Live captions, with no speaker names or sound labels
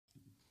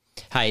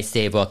Hi, it's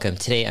Dave. Welcome.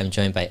 Today I'm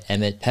joined by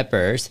Emmett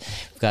Peppers.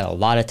 We've got a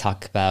lot to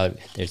talk about.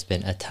 There's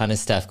been a ton of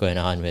stuff going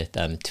on with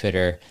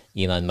Twitter,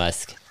 Elon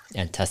Musk,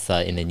 and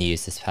Tesla in the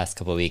news this past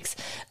couple of weeks.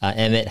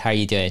 Emmett, how are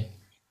you doing?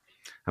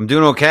 I'm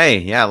doing okay.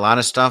 Yeah, a lot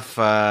of stuff.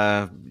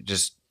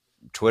 Just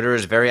Twitter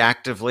is very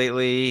active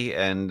lately,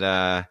 and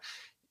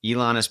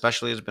Elon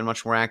especially has been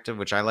much more active,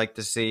 which I like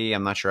to see.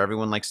 I'm not sure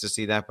everyone likes to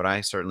see that, but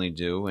I certainly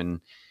do.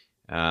 And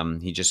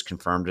he just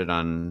confirmed it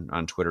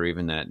on Twitter,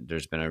 even that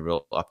there's been a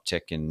real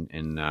uptick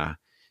in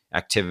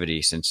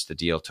activity since the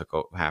deal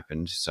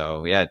happened.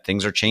 So yeah,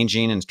 things are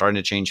changing and starting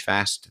to change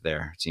fast.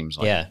 There, it seems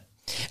like. Yeah.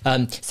 I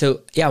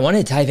want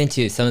to dive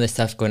into some of the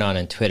stuff going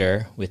on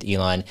Twitter with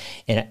Elon,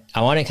 and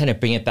I want to kind of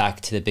bring it back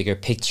to the bigger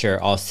picture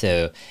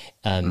also.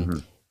 Um, hmm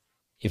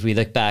if we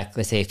look back,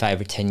 let's say 5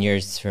 or 10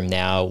 years from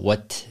now,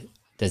 what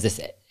does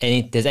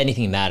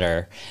anything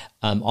matter?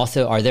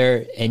 Also, are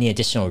there any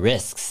additional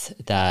risks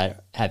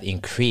that have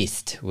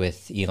increased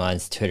with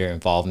Elon's Twitter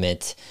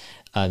involvement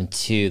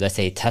to, let's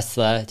say,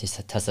 Tesla,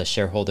 to Tesla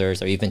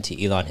shareholders, or even to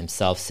Elon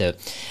himself? So,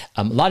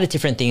 a lot of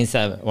different things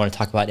I want to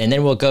talk about, and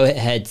then we'll go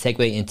ahead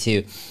segue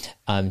into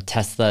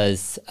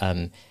Tesla's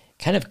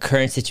kind of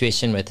current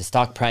situation with the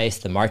stock price,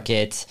 the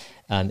market,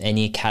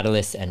 any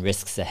catalysts and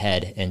risks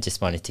ahead, and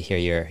just wanted to hear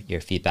your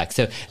feedback.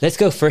 So let's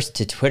go first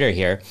to Twitter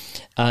here.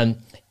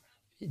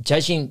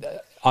 Judging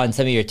on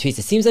some of your tweets,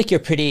 it seems like you're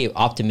pretty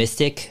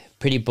optimistic,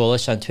 pretty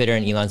bullish on Twitter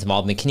and Elon's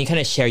involvement. Can you kind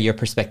of share your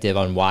perspective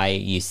on why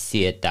you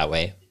see it that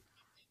way?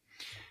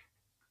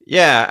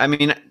 Yeah, I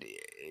mean,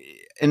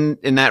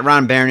 in that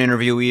Ron Barron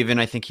interview, even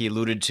I think he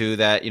alluded to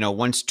that.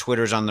 Once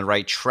Twitter's on the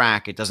right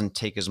track, it doesn't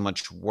take as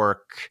much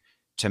work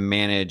to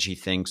manage. He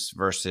thinks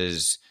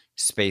versus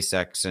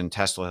SpaceX and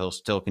Tesla, he'll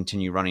still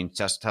continue running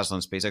Tesla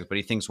and SpaceX, but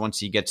he thinks once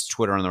he gets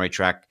Twitter on the right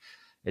track,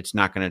 it's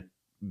not going to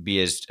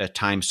be as a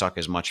time suck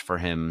as much for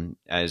him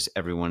as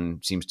everyone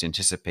seems to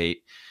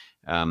anticipate.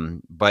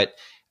 But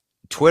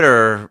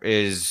Twitter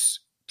is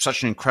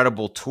such an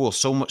incredible tool,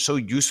 so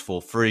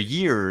useful. For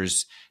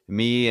years,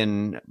 me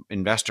and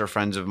investor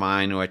friends of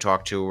mine who I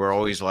talk to were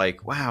always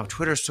like, "Wow,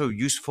 Twitter's so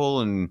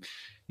useful." And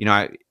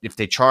if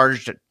they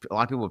charged, a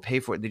lot of people would pay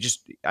for it.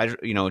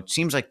 It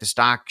seems like the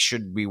stock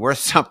should be worth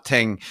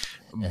something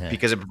Uh-huh.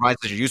 because it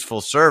provides such a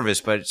useful service,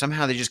 but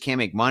somehow they just can't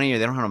make money or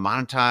they don't know how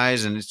to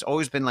monetize. And it's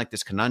always been like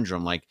this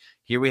conundrum. Like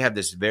here we have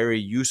this very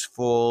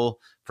useful,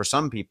 for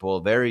some people,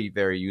 very,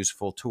 very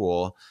useful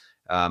tool.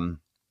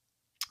 Um,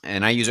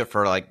 and I use it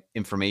for like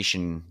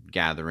information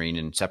gathering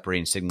and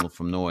separating signal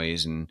from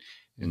noise and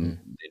in Hmm.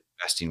 the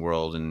investing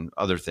world and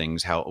other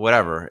things, how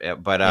whatever.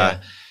 But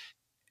Yeah.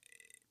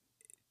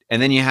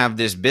 and then you have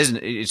this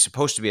business. It's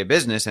supposed to be a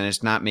business, and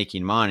it's not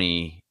making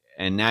money.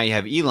 And now you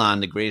have Elon,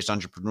 the greatest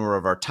entrepreneur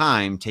of our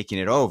time, taking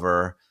it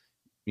over.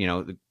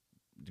 The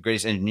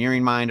greatest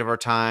engineering mind of our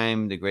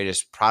time, the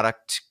greatest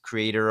product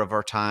creator of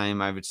our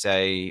time, I would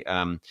say.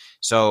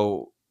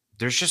 So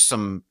there's just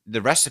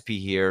the recipe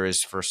here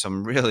is for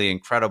some really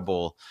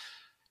incredible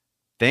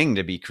thing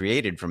to be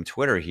created from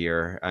Twitter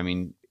here. I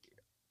mean,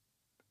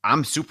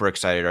 I'm super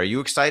excited. Are you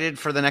excited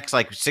for the next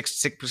like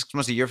six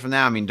months, a year from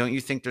now? I mean, don't you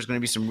think there's going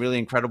to be some really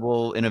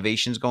incredible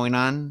innovations going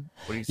on?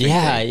 What do you think,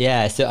 Yeah, Dave?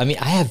 yeah. So I mean,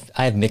 I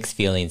have mixed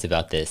feelings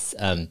about this.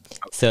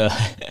 So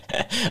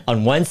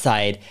on one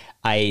side,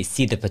 I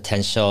see the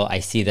potential. I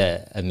see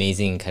the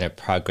amazing kind of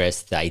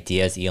progress, the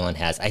ideas Elon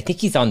has. I think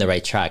he's on the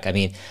right track. I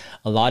mean,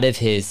 a lot of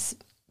his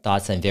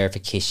thoughts on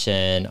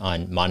verification,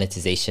 on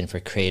monetization for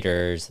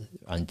creators,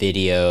 on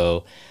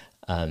video,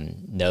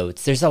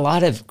 notes. There's a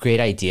lot of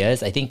great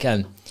ideas. I think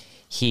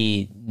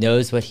he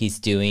knows what he's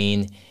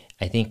doing.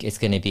 I think it's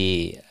going to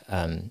be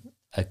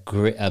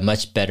a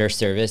much better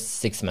service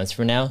 6 months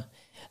from now.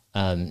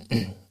 Um,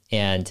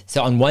 and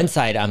so on one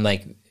side, I'm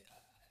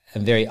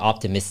very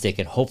optimistic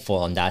and hopeful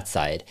on that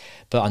side.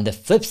 But on the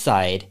flip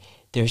side,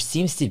 there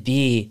seems to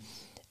be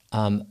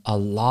a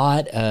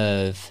lot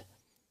of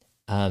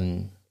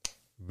um,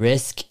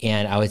 risk,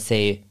 and I would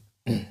say,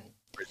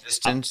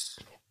 Resistance?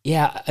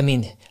 yeah, I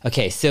mean,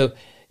 okay, so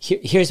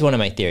here's one of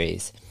my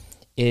theories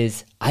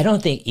is I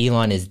don't think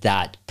Elon is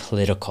that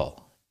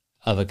political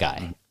of a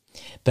guy,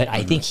 but I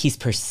Mm-hmm. think he's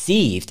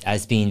perceived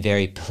as being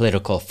very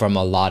political from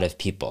a lot of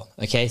people.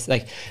 Okay, so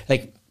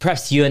like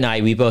perhaps you and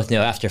I, we both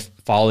know after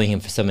following him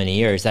for so many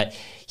years that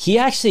he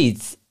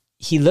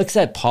looks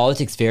at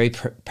politics very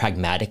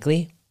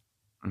pragmatically,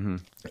 hmm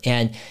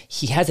and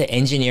he has an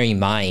engineering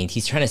mind.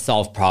 He's trying to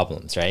solve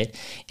problems, right?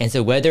 And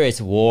so whether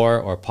it's war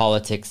or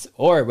politics,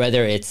 or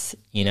whether it's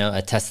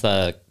a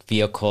Tesla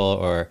vehicle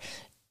or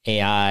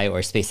AI or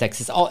SpaceX,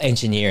 it's all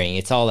engineering.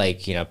 It's all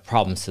like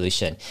problem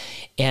solution.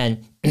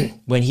 And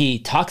when he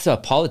talks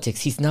about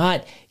politics, he's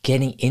not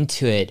getting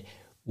into it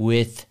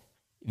with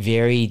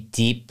very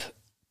deep,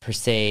 per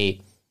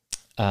se,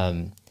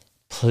 um,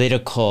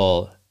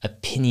 political,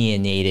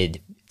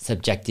 opinionated,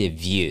 subjective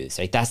views.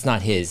 Right? That's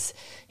not his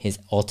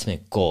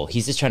ultimate goal.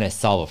 He's just trying to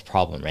solve a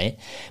problem, right?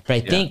 But I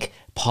Yeah. think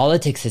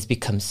politics has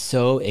become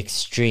so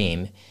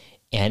extreme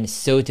and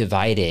so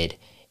divided,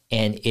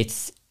 and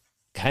it's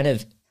kind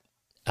of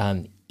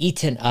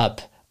eaten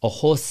up a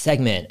whole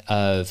segment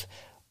of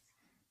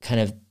kind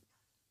of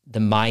the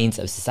minds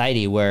of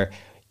society, where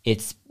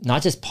it's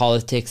not just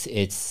politics,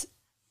 it's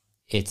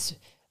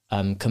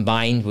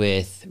combined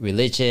with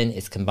religion,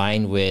 it's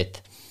combined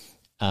with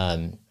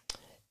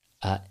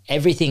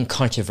everything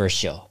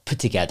controversial put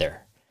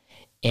together.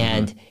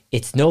 And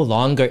it's no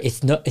longer,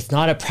 it's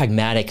not a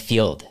pragmatic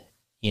field.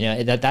 You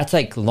know, that's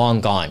like long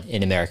gone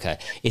in America.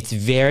 It's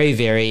very,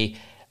 very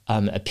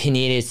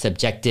opinionated,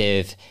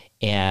 subjective,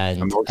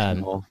 and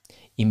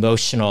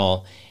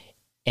emotional.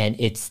 And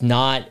it's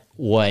not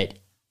what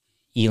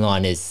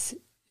Elon is.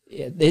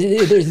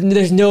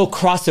 There's no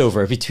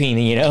crossover between,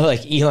 you know,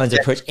 like Elon's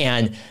approach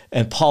and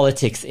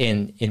politics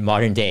in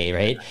modern day,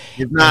 right?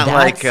 He's not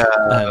like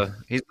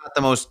he's not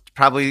the most,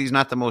 probably he's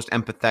not the most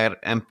empathetic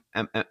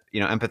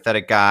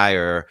empathetic guy,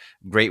 or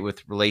great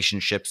with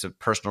relationships, of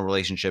personal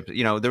relationships.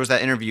 You know, there was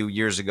that interview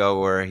years ago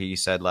where he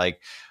said,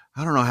 like,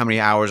 I don't know how many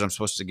hours I'm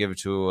supposed to give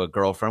to a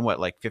girlfriend. What,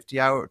 like 50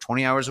 hours,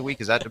 20 hours a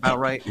week? Is that about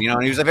right? You know,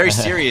 and he was very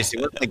serious. He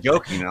wasn't like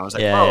joking. And I was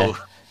like, whoa.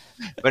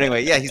 But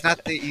anyway, yeah, he's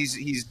not. He's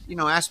you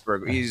know,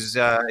 Asperger. He's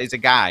a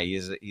guy.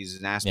 He's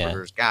an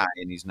Asperger's guy,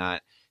 and he's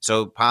not.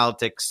 So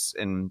politics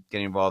and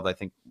getting involved, I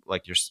think,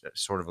 like you're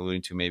sort of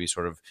alluding to, maybe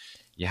sort of,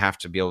 you have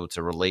to be able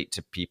to relate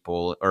to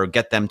people, or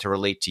get them to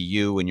relate to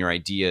you and your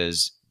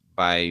ideas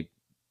by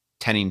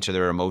tending to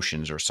their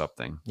emotions or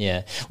something.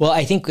 Yeah. Well,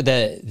 I think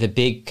the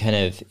big kind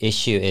of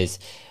issue is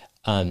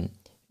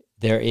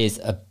there is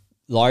a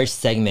large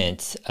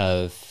segment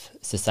of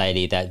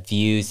society that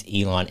views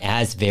Elon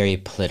as very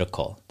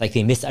political. Like,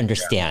 they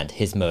misunderstand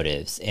his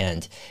motives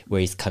and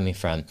where he's coming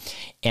from.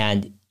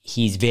 And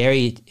he's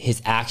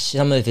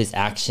some of his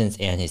actions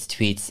and his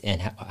tweets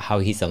and how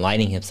he's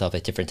aligning himself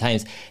at different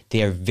times,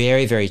 they are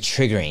very, very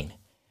triggering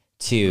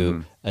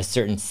to a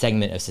certain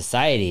segment of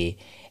society.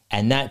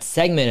 And that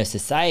segment of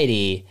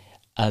society,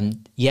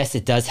 yes,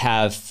 it does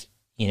have,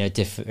 you know,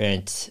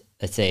 different,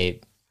 let's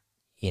say,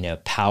 you know,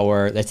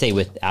 power, let's say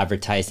with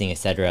advertising, et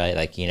cetera,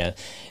 like, you know,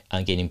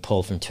 getting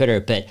pulled from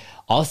Twitter. But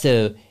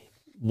also,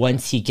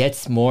 once he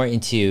gets more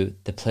into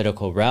the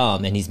political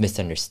realm and he's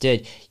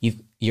misunderstood,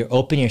 you're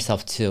opening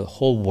yourself to a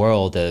whole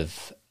world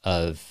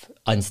of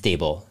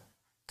unstable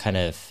kind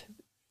of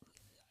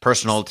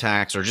personal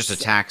attacks, or just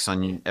attacks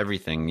on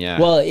everything. Yeah.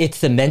 Well,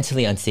 it's the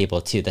mentally unstable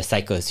too, the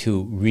psychos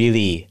who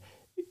really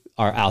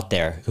are out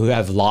there, who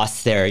have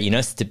lost their, you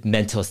know,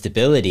 mental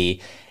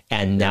stability,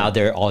 and now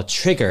they're all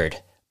triggered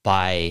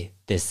by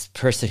this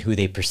person who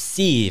they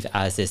perceive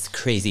as this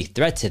crazy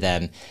threat to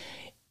them,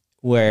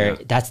 where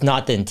that's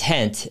not the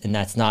intent, and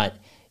that's not,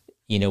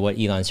 you know, what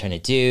Elon's trying to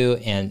do,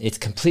 and it's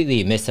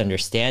completely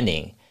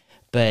misunderstanding.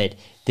 But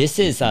this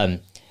is, I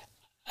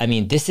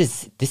mean,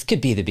 this could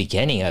be the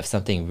beginning of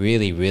something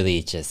really,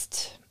 really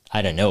just,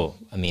 I don't know.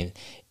 I mean,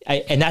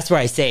 and that's where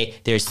I say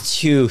there's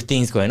two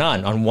things going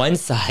on. On one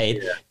side,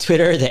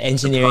 Twitter, the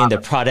engineering,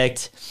 the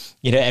product,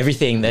 you know,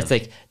 everything that's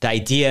like the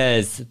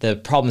ideas, the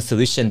problem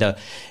solution, the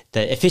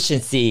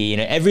efficiency, you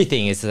know,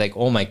 everything is like,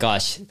 oh my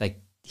gosh,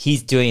 like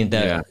he's doing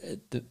the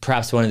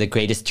perhaps one of the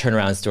greatest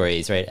turnaround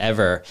stories, right,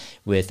 ever,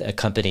 with a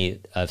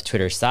company of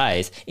Twitter's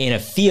size in a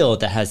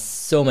field that has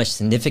so much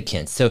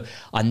significance. So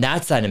on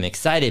that side, I'm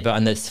excited, but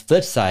on the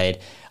flip side,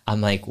 I'm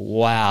like,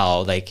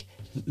 wow, like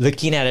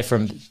looking at it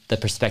from the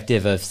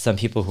perspective of some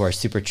people who are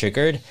super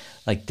triggered,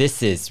 like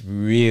this is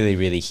really,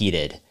 really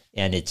heated.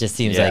 And it just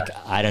seems like,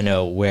 I don't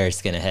know where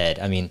it's going to head.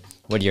 I mean,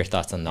 what are your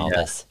thoughts on all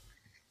this?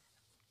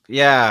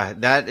 Yeah,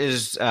 that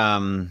is,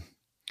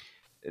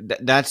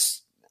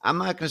 that's, I'm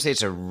not going to say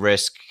it's a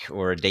risk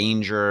or a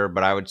danger,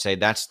 but I would say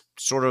that's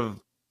sort of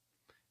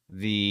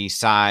the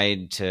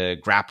side to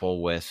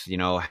grapple with, you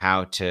know,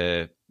 how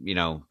to, you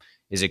know,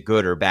 is it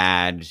good or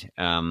bad?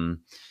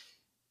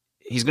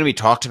 He's going to be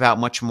talked about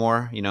much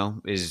more, you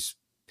know, is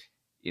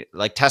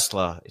like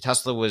Tesla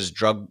was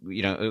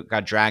it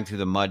got dragged through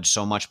the mud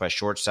so much by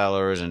short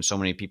sellers and so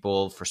many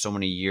people for so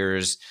many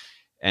years,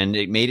 and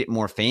it made it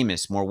more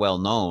famous, more well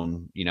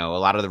known. You know, a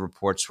lot of the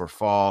reports were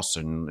false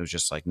and it was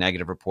just like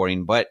negative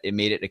reporting, but it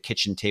made it a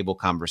kitchen table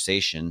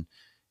conversation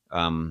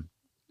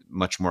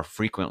much more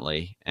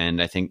frequently.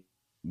 And I think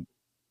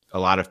a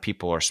lot of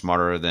people are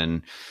smarter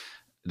than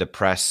the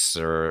press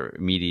or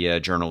media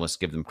journalists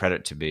give them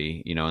credit to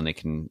be, you know, and they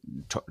can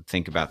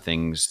think about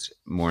things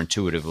more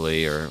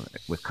intuitively or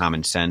with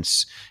common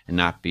sense, and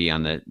not be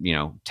on the, you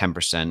know,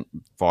 10%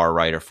 far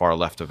right or far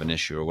left of an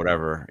issue or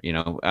whatever, you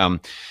know.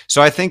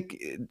 So I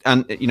think,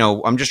 you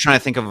know, I'm just trying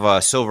to think of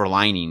a silver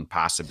lining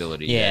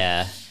possibility.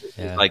 Yeah.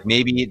 Like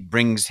maybe it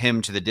brings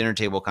him to the dinner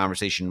table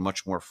conversation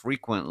much more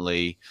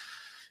frequently,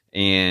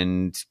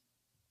 and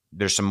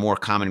there's some more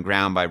common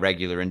ground by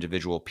regular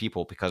individual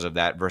people because of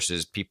that,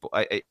 versus people.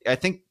 I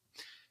think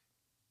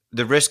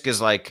the risk is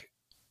like,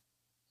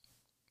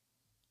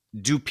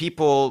 do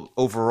people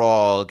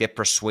overall get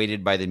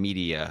persuaded by the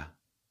media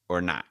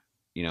or not?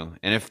 You know,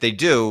 and if they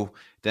do,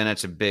 then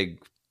that's a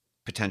big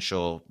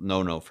potential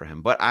no-no for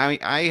him. But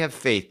I have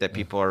faith that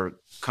people are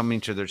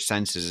coming to their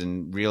senses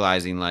and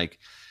realizing, like,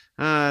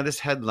 this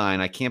headline,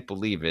 I can't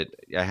believe it.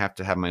 I have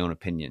to have my own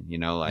opinion, you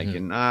know, like,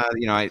 and,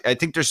 you know, I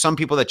think there's some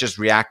people that just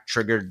react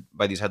triggered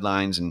by these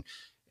headlines, and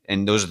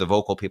and those are the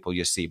vocal people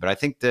you see. But I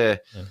think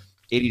the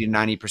 80 to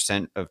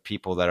 90% of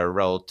people that are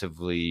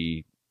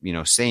relatively,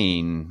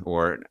 sane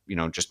or,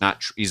 just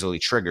not easily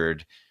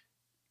triggered,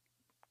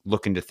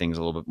 look into things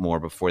a little bit more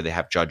before they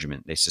have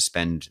judgment. They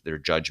suspend their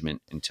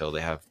judgment until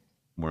they have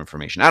more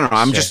information. I don't know.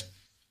 I'm just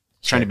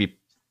trying to be,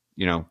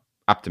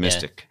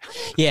 optimistic.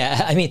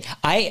 Yeah. I mean,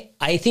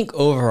 I think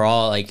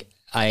overall, like,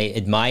 I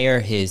admire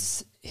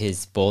his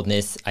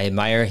boldness. I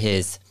admire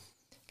his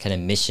kind of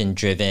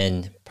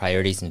mission-driven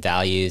priorities and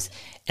values.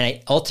 And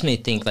I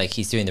ultimately think like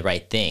he's doing the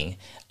right thing.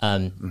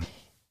 And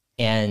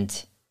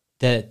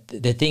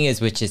the thing is,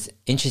 which is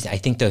interesting, I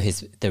think though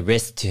the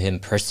risk to him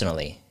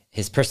personally,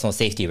 his personal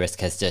safety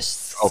risk has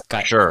just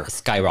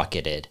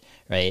skyrocketed,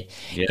 right?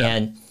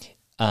 Yeah.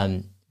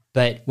 And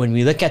but when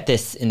we look at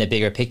this in the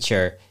bigger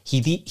picture,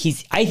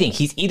 I think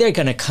he's either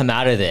going to come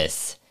out of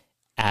this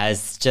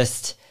as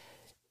just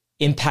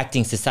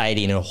impacting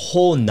society in a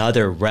whole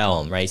nother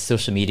realm, right?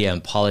 Social media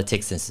and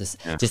politics and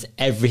just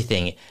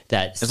everything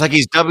it's like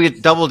he's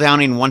double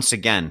downing once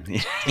again.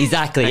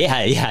 Exactly.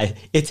 Yeah.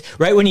 It's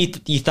right when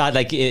you thought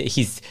like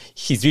he's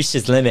reached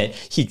his limit.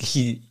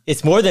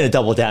 It's more than a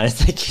double down.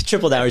 It's like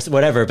triple down or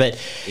whatever. But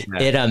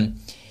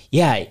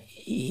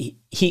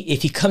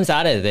if he comes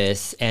out of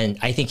this, and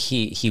I think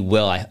he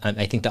will.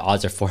 I think the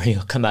odds are for him.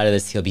 He'll come out of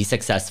this. He'll be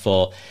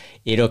successful.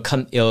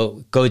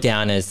 It'll go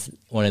down as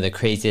one of the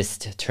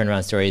craziest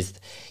turnaround stories.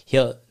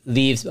 He'll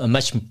leave a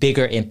much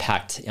bigger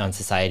impact on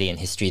society and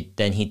history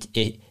than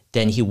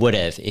he would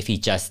have if he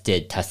just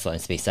did Tesla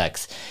and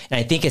SpaceX. And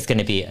I think it's going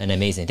to be an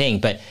amazing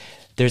thing. But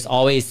there's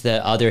always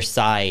the other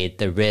side,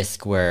 the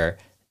risk where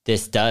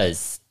this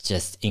does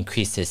just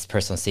increase his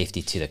personal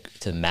safety to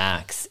the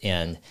max.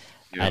 And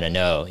I don't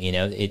know,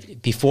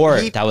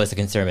 before that was a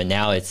concern, but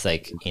now it's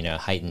like,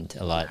 heightened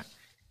a lot.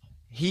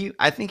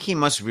 I think he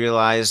must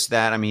realize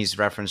that. I mean, he's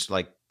referenced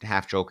like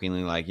half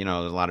jokingly, like, a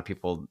lot of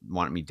people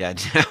want me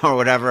dead now or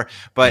whatever.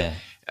 But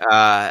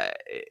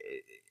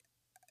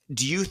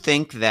do you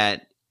think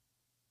that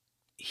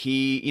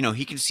he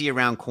can see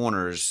around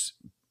corners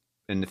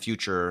in the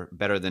future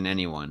better than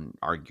anyone,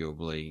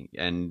 arguably?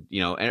 And,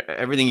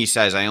 everything he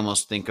says, I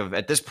almost think of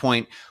at this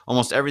point,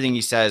 almost everything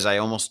he says, I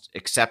almost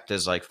accept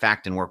as like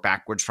fact and work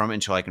backwards from it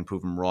until I can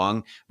prove him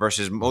wrong.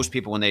 Versus most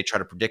people, when they try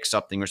to predict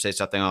something or say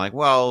something, I'm like,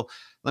 well,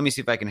 let me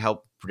see if I can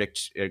help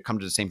come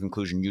to the same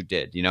conclusion you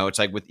did. It's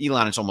like with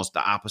Elon, it's almost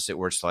the opposite,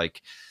 where it's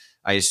like,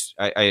 I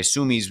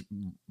assume he's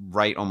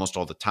right almost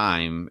all the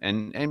time.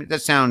 And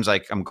that sounds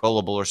like I'm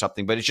gullible or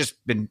something, but it's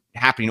just been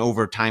happening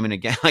over time and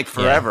again, like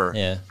forever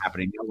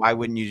happening. Why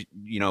wouldn't you,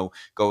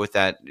 go with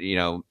that,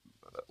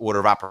 order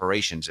of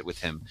operations with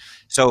him?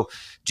 So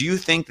do you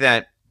think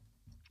that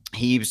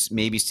he's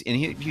maybe, and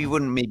he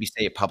wouldn't maybe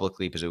say it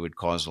publicly because it would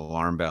cause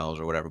alarm bells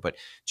or whatever, but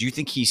do you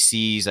think he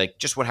sees like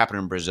just what happened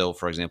in Brazil,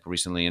 for example,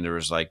 recently, and there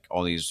was like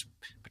all these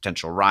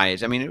potential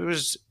riots? I mean, it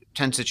was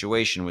tense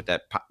situation with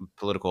that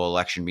political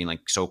election being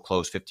like so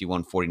close,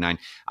 51-49.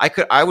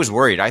 I was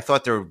worried. I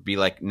thought there would be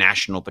like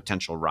national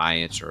potential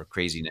riots or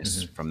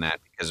craziness from that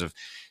because of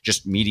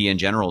just media in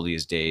general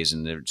these days.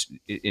 And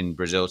in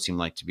Brazil, it seemed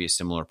like to be a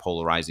similar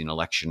polarizing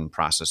election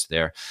process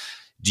there.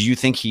 Do you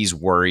think he's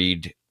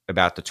worried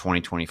about the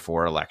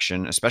 2024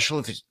 election,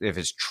 especially if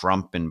it's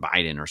Trump and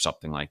Biden or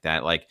something like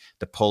that, like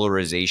the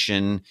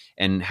polarization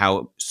and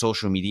how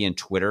social media and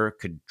Twitter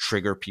could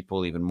trigger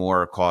people even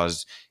more, or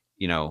cause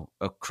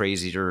a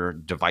crazier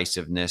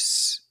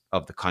divisiveness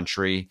of the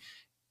country?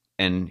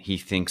 And he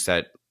thinks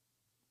that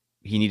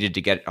he needed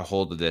to get a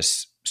hold of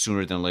this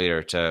sooner than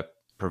later to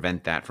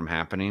prevent that from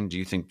happening. Do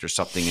you think there's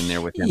something in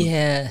there with him?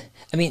 Yeah.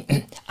 I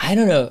mean, I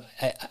don't know.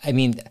 I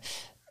mean,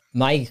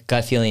 my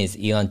gut feeling is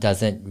Elon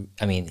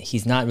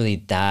he's not really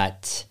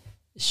that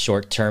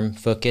short-term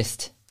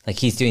focused. Like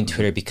he's doing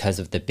Twitter because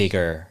of the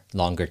bigger,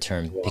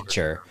 longer-term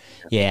picture.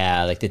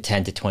 Yeah. Like the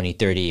 10 to 20,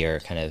 30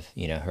 year kind of,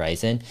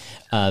 horizon.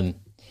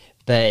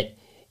 But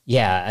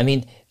yeah, I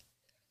mean,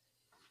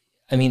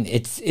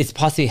 it's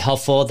possibly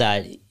helpful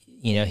that,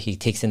 he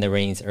takes in the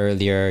reins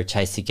earlier,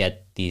 tries to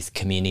get these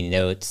community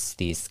notes,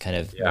 these kind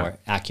of more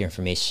accurate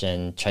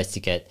information, tries to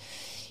get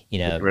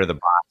rid of the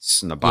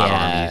bots and the bot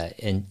armies.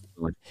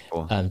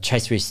 And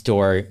tries to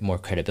restore more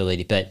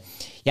credibility. But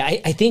yeah,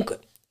 I think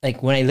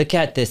like when I look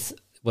at this,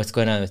 what's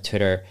going on with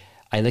Twitter,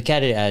 I look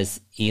at it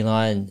as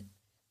Elon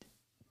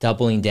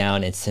doubling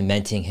down and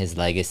cementing his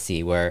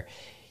legacy, where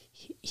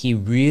he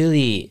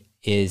really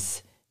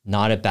is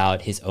not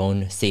about his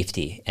own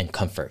safety and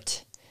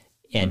comfort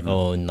and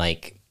own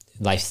like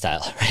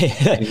lifestyle,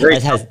 right?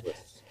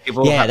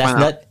 People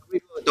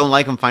don't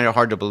like him, find it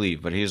hard to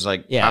believe, but he's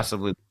like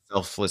possibly the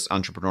selfless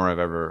entrepreneur I've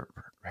ever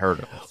heard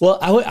of. Well,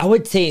 I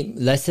would say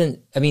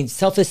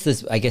selfless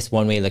is, I guess,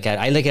 one way to look at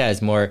it. I look at it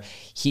as more,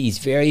 he's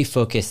very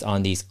focused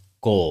on these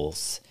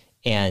goals,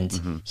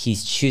 and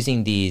he's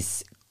choosing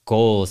these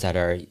goals that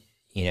are,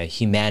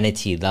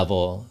 humanity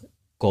level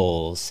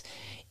goals,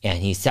 and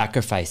he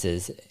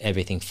sacrifices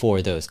everything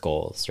for those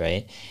goals,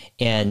 right?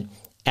 And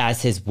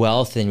as his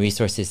wealth and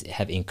resources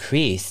have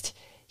increased,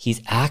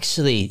 he's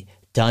actually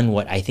done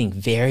what I think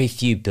very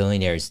few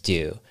billionaires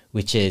do,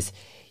 which is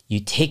you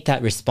take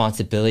that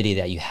responsibility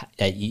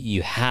that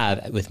you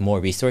have with more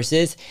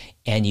resources,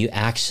 and you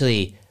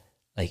actually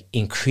like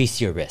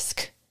increase your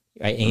risk,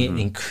 right? And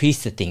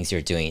increase the things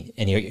you're doing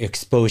and your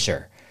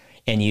exposure,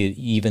 and you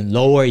even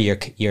lower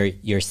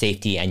your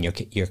safety and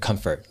your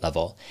comfort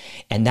level.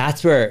 And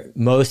that's where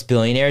most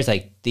billionaires,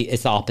 like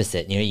it's the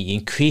opposite. You know, you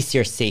increase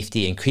your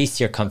safety,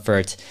 increase your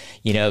comfort,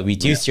 you know,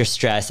 reduce your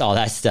stress, all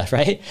that stuff,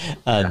 right?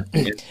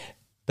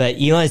 But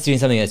Elon is doing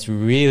something that's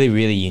really,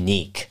 really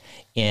unique.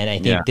 And I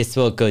think this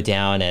will go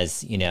down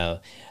as, you know,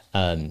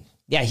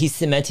 he's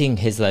cementing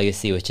his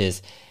legacy, which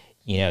is,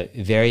 you know,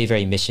 very,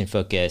 very mission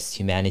focused,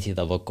 humanity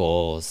level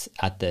goals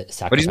at the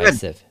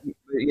sacrifice of.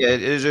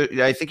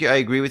 Yeah, I think I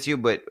agree with you,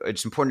 but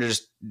it's important to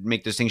just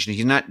make the distinction.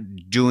 He's not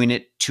doing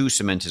it to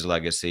cement his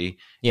legacy.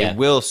 Yeah. It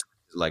will cement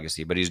his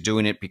legacy, but he's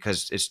doing it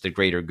because it's the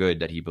greater good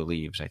that he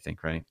believes, I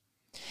think, right?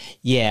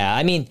 Yeah.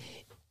 I mean,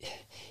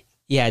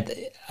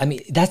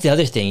 that's the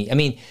other thing. I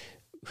mean,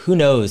 who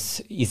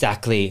knows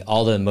exactly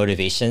all the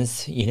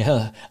motivations, you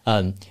know?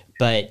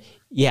 But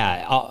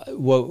yeah,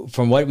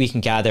 from what we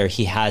can gather,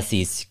 he has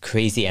these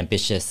crazy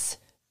ambitious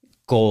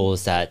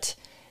goals that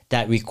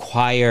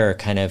require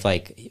kind of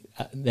like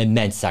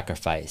immense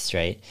sacrifice,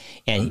 right?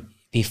 And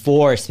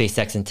before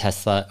SpaceX and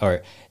Tesla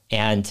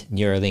and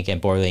Neuralink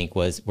and Bouralink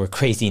were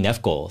crazy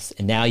enough goals,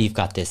 and now you've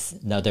got this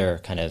another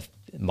kind of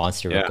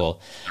monster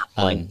goal.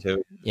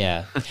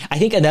 Yeah, I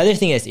think another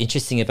thing that's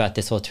interesting about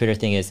this whole Twitter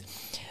thing is,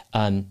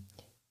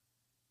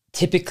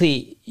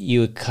 typically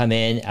you would come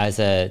in as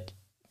a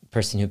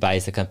person who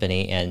buys the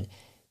company, and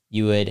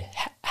you would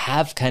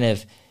have kind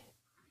of,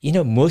 you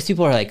know, most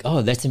people are like,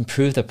 oh, let's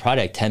improve the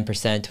product 10%,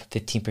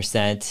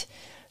 15%.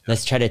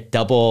 Let's try to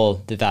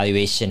double the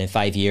valuation in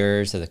 5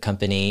 years of the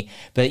company.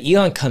 But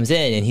Elon comes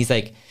in and he's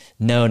like,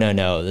 no.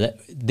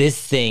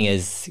 This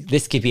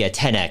could be a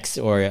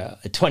 10x or a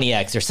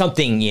 20x or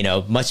something, you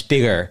know, much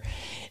bigger.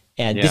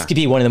 And this could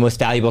be one of the most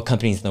valuable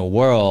companies in the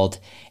world.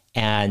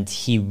 And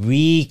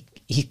he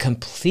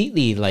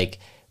completely like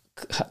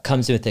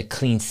comes with a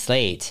clean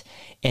slate.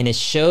 And it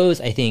shows,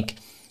 I think,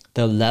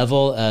 the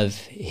level of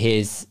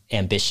his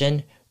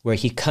ambition, where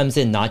he comes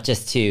in not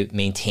just to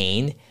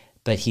maintain,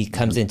 but he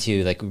comes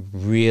into like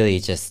really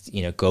just,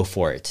 you know, go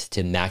for it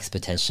to max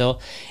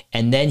potential.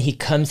 And then he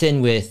comes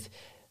in with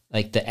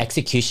like the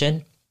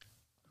execution,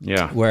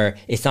 where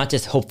it's not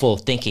just hopeful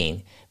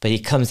thinking, but he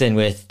comes in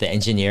with the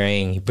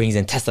engineering. He brings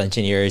in Tesla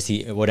engineers,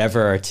 to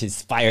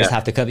inspires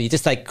half the company,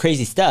 just like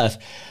crazy stuff.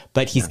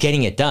 But he's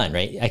getting it done,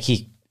 right? Like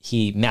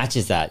he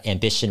matches that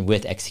ambition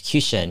with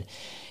execution.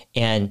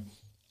 And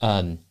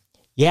I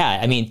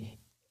mean,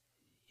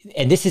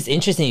 and this is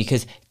interesting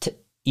because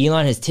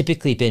Elon has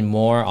typically been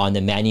more on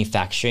the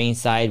manufacturing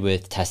side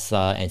with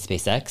Tesla and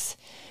SpaceX.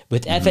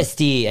 With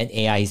FSD and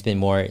AI, he's been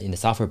more in the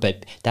software,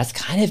 but that's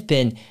kind of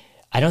been,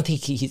 I don't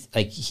think he's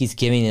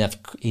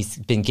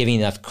been giving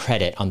enough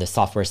credit on the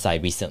software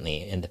side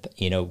recently, and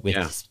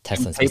with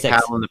Tesla and SpaceX.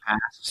 PayPal in the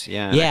past,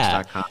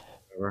 X.com,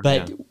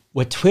 but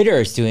what Twitter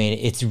is doing,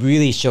 it's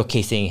really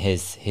showcasing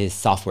his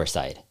software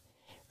side,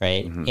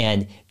 right?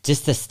 And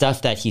just the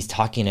stuff that he's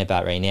talking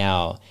about right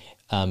now,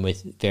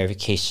 with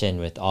verification,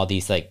 with all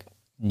these like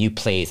new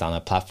plays on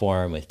the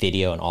platform, with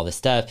video and all this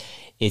stuff,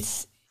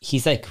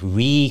 he's like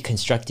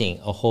reconstructing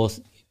a whole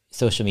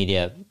social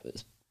media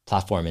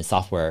platform and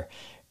software,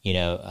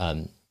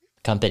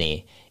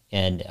 company.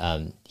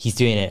 And he's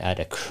doing it at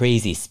a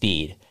crazy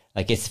speed.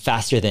 Like it's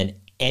faster than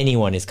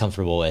anyone is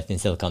comfortable with in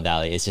Silicon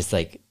Valley. It's just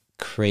like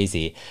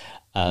crazy.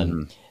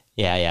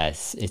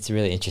 It's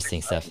really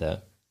interesting stuff though.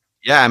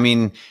 Yeah, I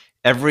mean,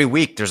 every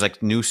week there's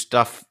like new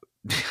stuff.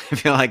 I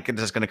feel like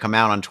it's going to come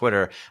out on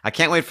Twitter. I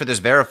can't wait for this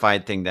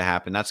verified thing to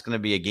happen. That's going to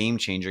be a game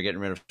changer,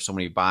 getting rid of so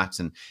many bots.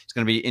 And it's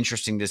going to be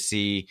interesting to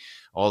see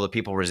all the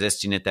people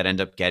resisting it that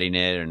end up getting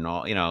it, and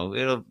all,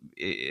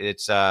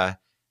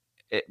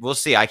 we'll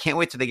see. I can't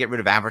wait till they get rid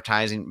of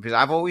advertising, because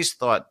I've always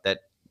thought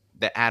that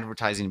the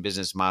advertising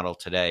business model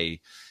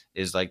today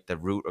is like the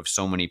root of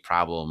so many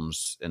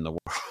problems in the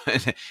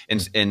world,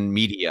 in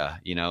media.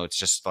 It's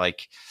just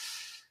like,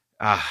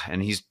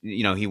 and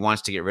he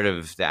wants to get rid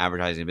of the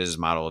advertising business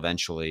model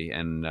eventually.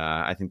 And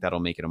I think that'll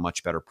make it a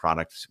much better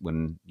product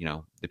when,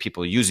 the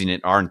people using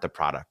it aren't the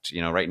product.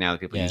 Right now, the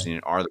people using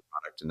it are the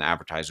product, and the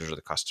advertisers are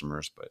the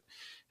customers, but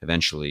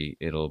eventually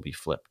it'll be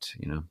flipped,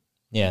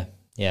 Yeah.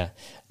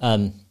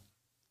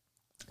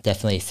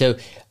 Definitely. So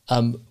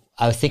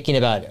I was thinking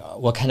about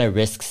what kind of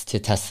risks to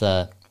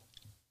Tesla,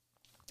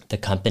 the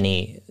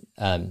company,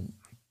 there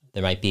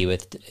might be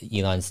with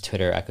Elon's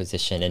Twitter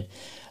acquisition.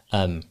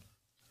 And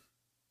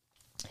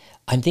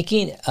I'm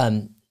thinking,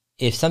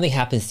 if something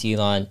happens to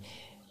Elon,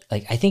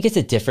 like I think it's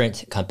a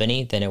different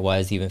company than it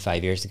was even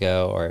 5 years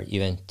ago, or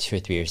even 2 or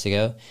 3 years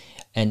ago.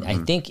 And I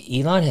think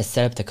Elon has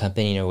set up the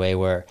company in a way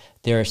where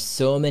there are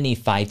so many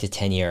 5 to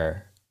 10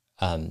 year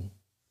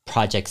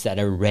projects that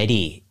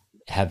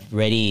have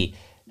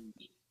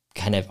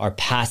kind of are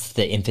past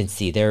the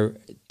infancy.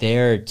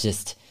 They're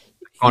just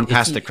gone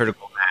past the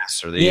critical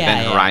mass or the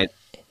event horizon.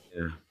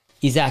 Yeah.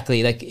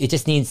 Exactly. Like it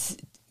just needs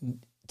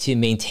to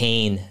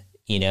maintain,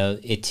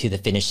 it to the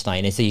finish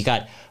line. And so you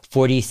got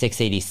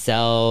 4680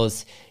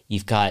 cells.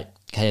 You've got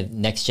kind of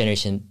next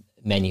generation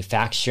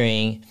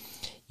manufacturing.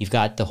 You've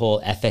got the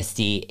whole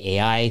FSD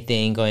AI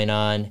thing going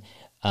on.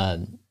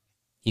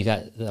 You've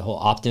got the whole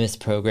Optimus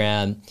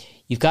program.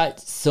 You've got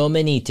so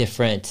many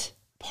different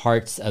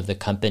parts of the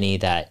company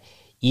that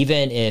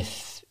even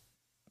if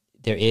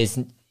there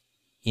is,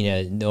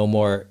 no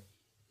more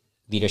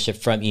leadership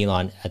from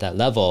Elon at that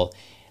level,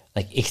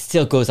 like it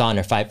still goes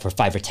on for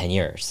 5 or 10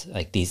 years,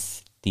 like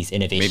these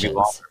innovations. Maybe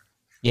longer.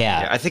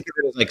 Yeah. I think of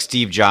it as like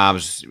Steve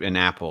Jobs in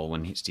Apple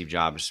when Steve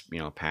Jobs,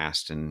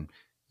 passed, and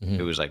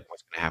it was like,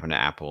 what's going to happen to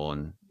Apple?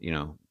 And,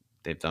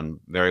 they've done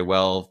very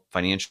well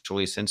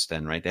financially since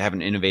then, right? They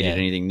haven't innovated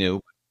anything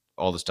new.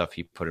 All the stuff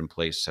he put in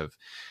place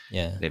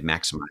they've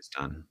maximized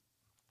on.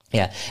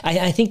 Yeah.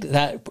 I think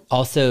that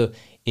also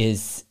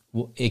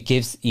it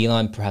gives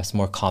Elon perhaps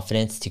more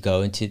confidence to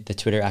go into the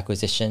Twitter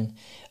acquisition,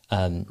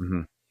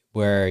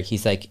 where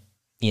he's like,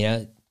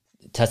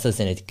 Tesla's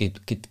in a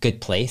good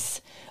place.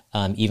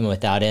 Even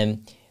without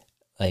him,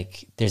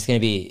 like there's going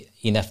to be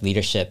enough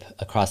leadership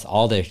across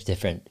all the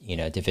different,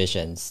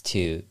 divisions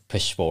to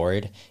push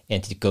forward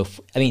and to go.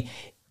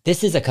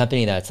 This is a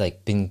company that's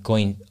like been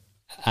going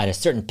at a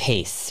certain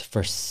pace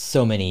for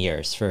so many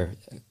years, for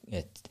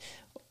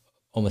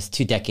almost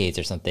 2 decades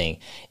or something.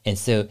 And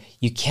so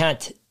you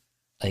can't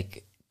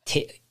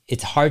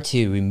it's hard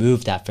to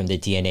remove that from the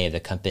DNA of the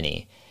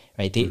company,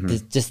 right?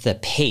 Just the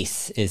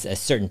pace is a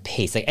certain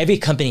pace. Like every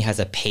company has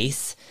a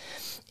pace,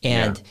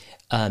 and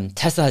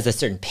Tesla has a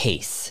certain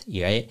pace,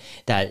 right?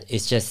 That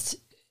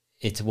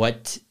it's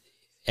what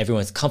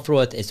everyone's comfortable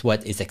with. It's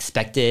what is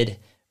expected,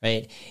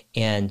 right?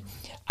 And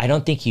I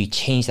don't think you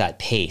change that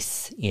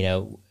pace,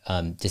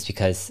 just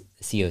because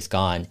the CEO is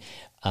gone.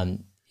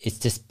 It's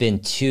just been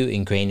too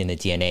ingrained in the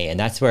DNA. And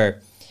that's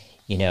where,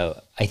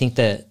 I think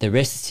the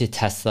risks to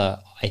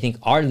Tesla, I think,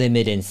 are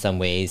limited in some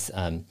ways.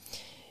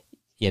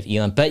 You have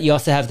Elon, but you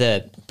also have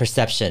the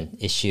perception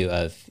issue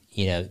of,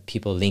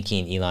 people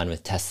linking Elon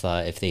with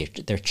Tesla if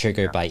they're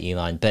triggered by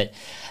Elon. But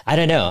I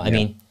don't know. I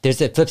mean,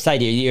 there's a flip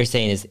side you're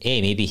saying is,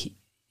 maybe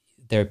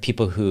there are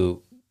people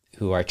who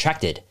are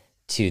attracted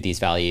to these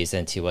values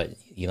and to what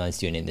Elon's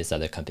doing in these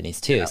other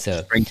companies too.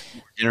 So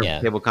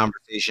dinner table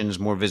conversations,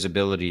 more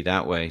visibility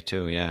that way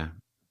too. Yeah.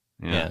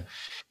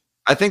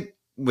 I think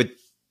with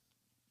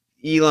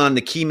Elon,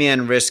 the key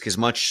man risk is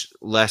much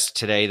less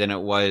today than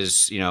it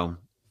was,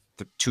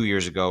 2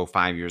 years ago,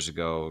 5 years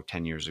ago,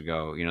 10 years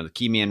ago. The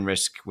key man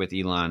risk with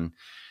Elon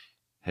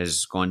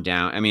has gone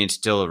down. I mean, it's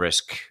still a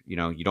risk.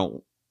 You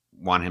don't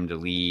want him to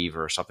leave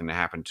or something to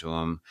happen to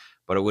him,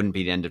 but it wouldn't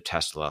be the end of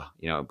Tesla,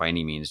 by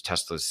any means.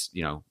 Tesla's,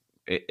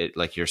 it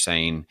like you're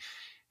saying,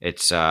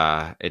 it's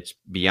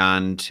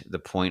beyond the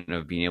point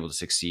of being able to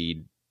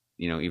succeed.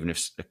 Even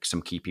if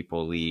some key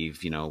people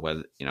leave,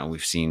 whether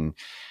we've seen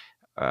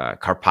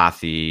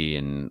Karpathy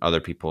and other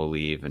people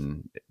leave,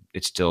 and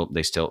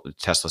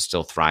Tesla's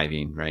still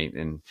thriving, right?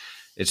 And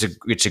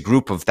it's a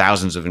group of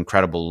thousands of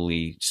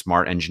incredibly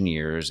smart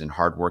engineers and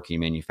hardworking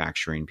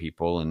manufacturing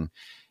people, and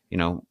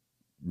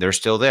they're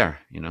still there.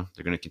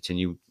 They're going to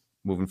continue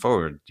moving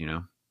forward.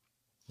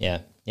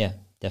 Yeah,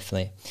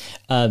 definitely.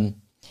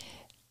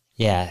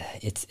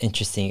 It's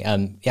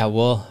interesting.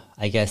 We'll,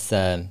 I guess,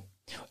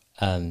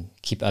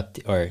 keep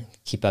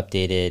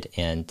updated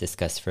and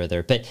discuss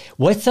further. But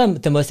what's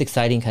the most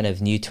exciting kind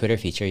of new Twitter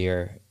feature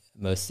you're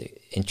most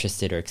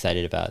interested or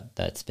excited about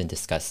that's been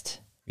discussed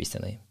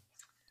recently?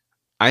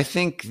 I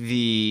think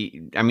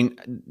the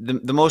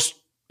most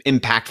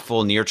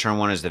impactful near-term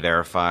one is the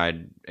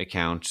verified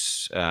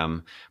accounts.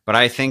 But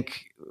I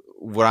think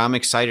what I'm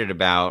excited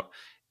about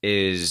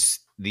is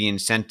the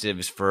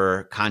incentives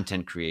for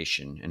content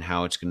creation and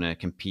how it's going to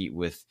compete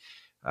with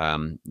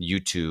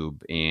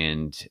YouTube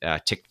and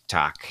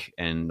TikTok,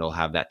 and they'll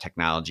have that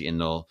technology and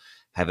they'll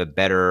have a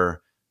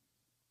better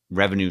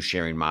revenue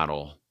sharing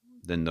model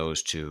than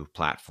those two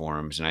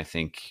platforms. And I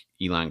think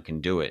Elon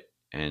can do it.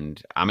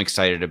 And I'm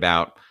excited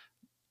about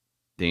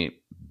the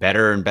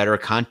better and better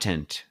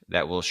content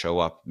that will show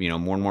up,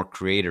 more and more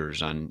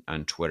creators on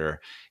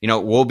Twitter.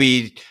 Will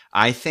be,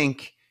 I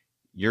think,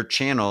 your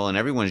channel and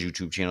everyone's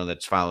YouTube channel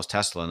that follows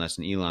Tesla, and that's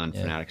an Elon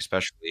fanatic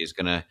especially, is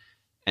going to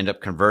end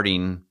up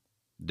converting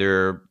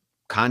their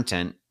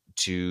content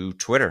to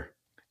Twitter.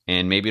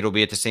 And maybe it'll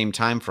be at the same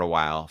time for a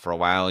while. For a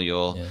while,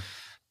 you'll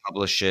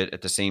publish it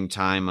at the same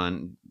time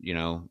on,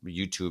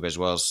 YouTube, as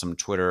well as some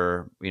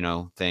Twitter,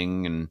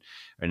 thing. And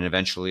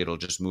eventually it'll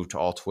just move to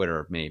all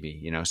Twitter,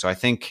 maybe, So I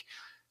think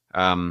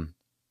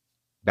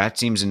that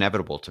seems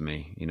inevitable to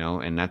me,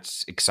 and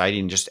that's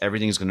exciting. Just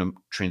everything's going to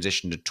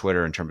transition to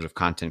Twitter in terms of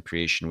content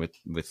creation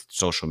with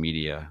social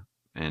media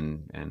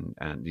and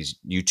these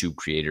YouTube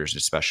creators,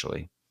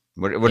 especially.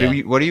 What are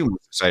you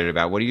excited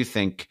about? What do you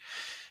think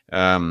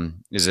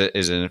is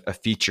a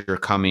feature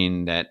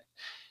coming that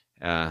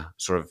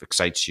sort of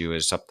excites you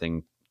as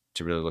something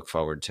to really look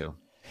forward to?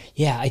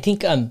 Yeah, I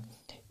think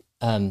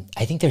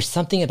there's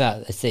something about,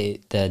 let's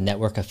say, the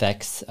network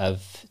effects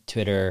of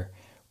Twitter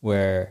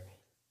where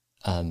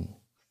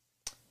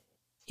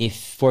if,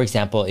 for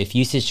example, if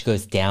usage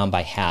goes down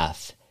by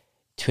half,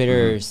 Mm-hmm.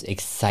 Twitter's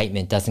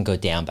excitement doesn't go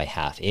down by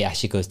half. It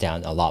actually goes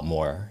down a lot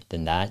more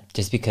than that,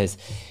 just because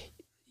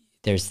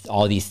there's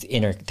all these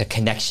the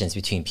connections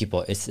between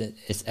people. It's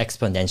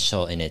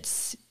exponential in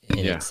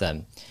Yeah. its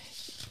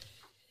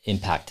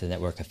impact, the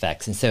network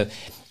effects. And so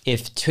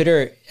if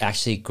Twitter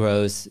actually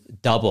grows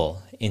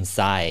double in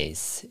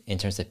size in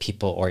terms of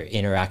people or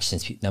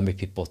interactions, number of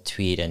people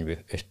tweet and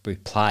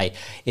reply,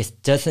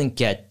 it doesn't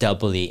get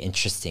doubly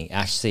interesting.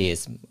 Actually,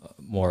 is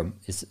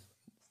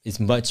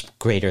much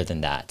greater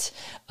than that,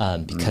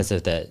 Mm-hmm. because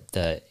of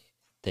the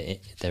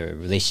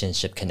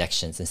relationship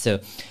connections. And so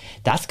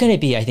that's going to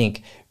be, I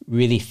think,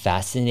 really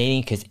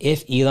fascinating, because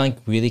if Elon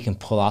really can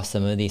pull off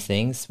some of these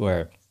things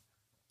where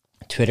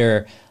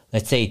Twitter,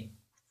 let's say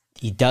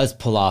he does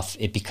pull off,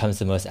 it becomes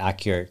the most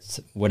accurate,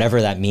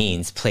 whatever that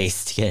means,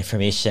 place to get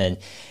information.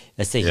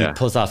 Let's say he Yeah.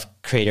 pulls off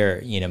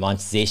creator,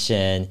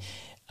 monetization,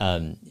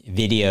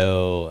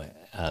 video,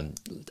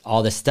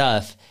 all this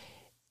stuff,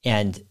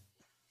 and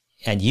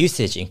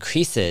usage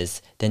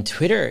increases, then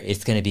Twitter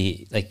is going to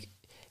be like,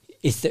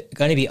 it's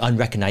going to be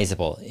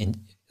unrecognizable.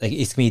 Like,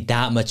 it's going to be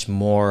that much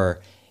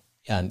more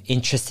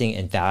interesting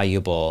and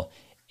valuable,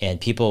 and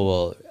people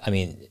will. I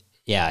mean,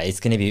 yeah, it's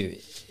going to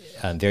be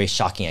very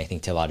shocking, I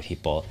think, to a lot of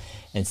people.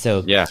 And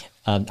so, Yeah.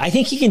 I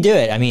think he can do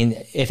it. I mean,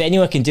 if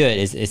anyone can do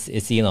it,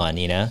 it's Elon,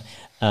 That's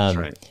Um,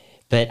 right.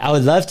 but I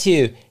would love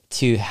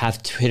to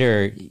have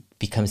Twitter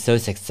become so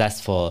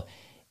successful,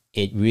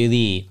 it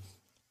really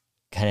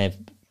kind of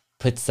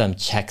puts some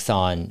checks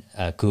on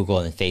Google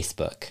and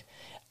Facebook.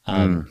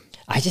 Mm.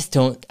 I just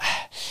don't.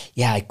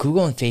 Yeah,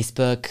 Google and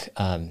Facebook,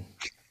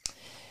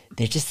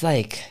 they're just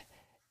like,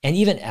 and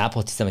even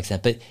Apple to some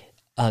extent, but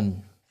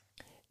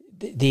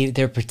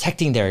they're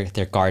protecting their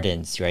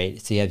gardens,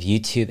 right? So you have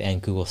YouTube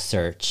and Google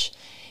search,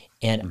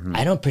 and Mm-hmm.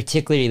 I don't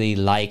particularly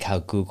like how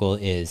Google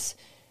is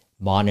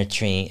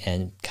monitoring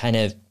and kind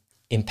of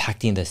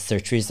impacting the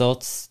search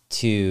results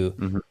to.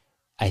 Mm-hmm.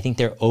 I think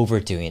they're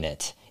overdoing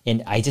it,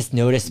 and I just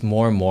notice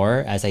more and more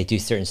as I do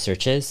certain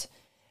searches.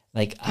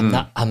 Like,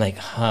 Mm. I'm like,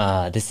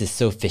 this is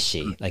so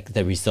fishy. Like,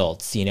 the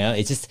results,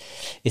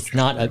 it's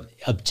not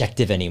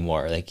objective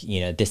anymore. Like,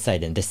 this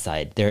side and this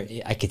side, there,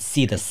 I could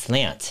see the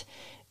slant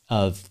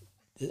of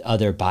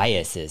other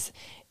biases.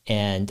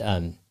 And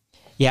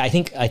yeah, I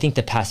think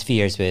the past few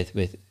years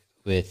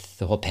with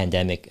the whole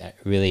pandemic,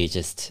 really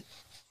just, you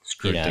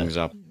Screwed know, things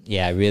up.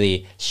 yeah,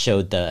 really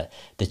showed the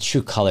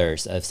true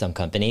colors of some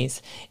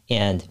companies.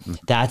 And Mm.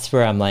 that's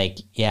where I'm like,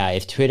 yeah,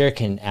 if Twitter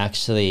can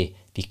actually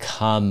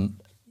become,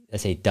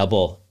 let's say,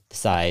 double the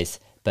size,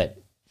 but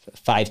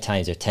 5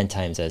 times or 10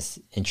 times as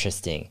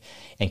interesting,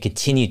 and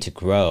continue to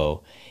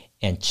grow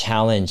and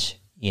challenge,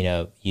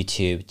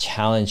 YouTube,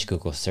 challenge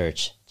Google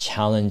search,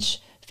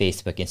 challenge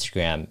Facebook,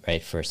 Instagram,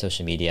 right, for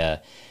social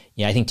media.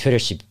 Yeah, I think Twitter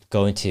should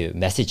go into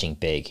messaging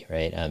big,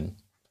 right?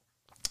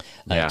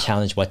 Yeah.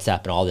 Challenge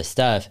WhatsApp and all this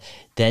stuff.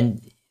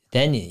 Then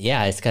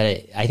yeah, it's got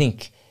to. I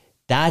think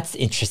that's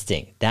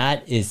interesting.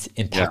 That is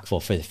Yeah.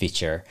 impactful for the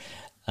future.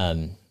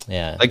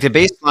 Yeah. Like the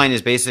baseline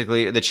is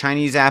basically the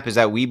Chinese app. Is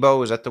that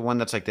Weibo? Is that the one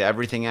that's like the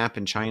everything app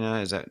in China?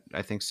 Is that,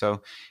 I think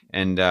so.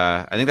 And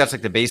I think that's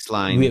like the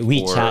baseline for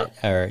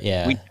WeChat, or we.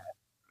 yeah, yeah,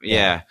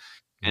 Yeah.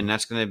 And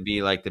that's going to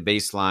be like the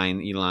baseline.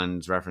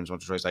 Elon's reference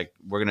once or twice, like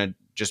we're going to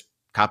just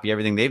copy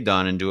everything they've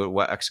done and do it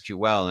well, execute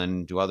well,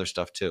 and do other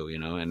stuff too.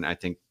 And I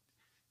think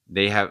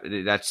they have,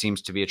 that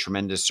seems to be a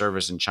tremendous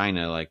service in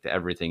China, like the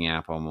everything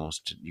app.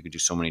 Almost, you could do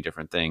so many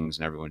different things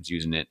and everyone's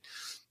using it.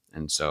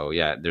 And so,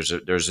 yeah,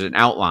 there's an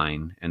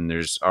outline, and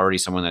there's already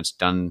someone that's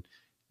done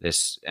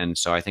this. And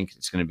so I think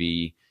it's going to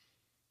be,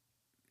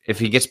 if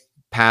he gets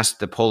past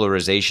the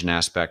polarization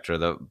aspect or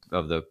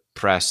the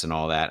press and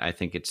all that, I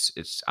think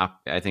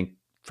I think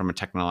from a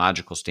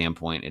technological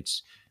standpoint,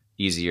 it's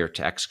easier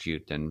to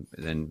execute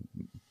than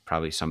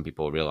probably some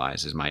people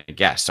realize, is my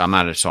guess. So I'm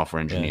not a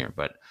software yeah, engineer,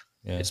 but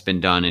yeah. it's been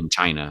done in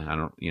China. I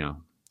don't,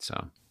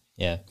 so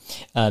Yeah.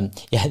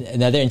 Yeah.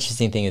 Another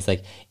interesting thing is,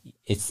 like,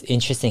 it's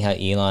interesting how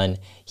Elon,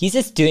 he's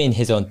just doing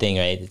his own thing,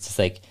 right? It's just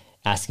like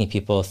asking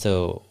people,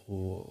 so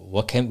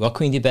what can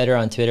we do better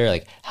on Twitter?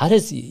 Like, how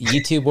does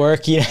YouTube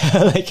work?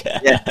 Like,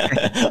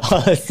 yeah,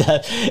 all this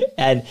stuff.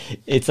 And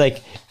it's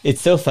like,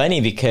 it's so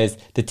funny because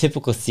the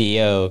typical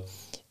CEO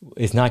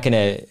is not going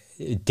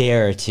to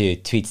dare to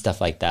tweet stuff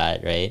like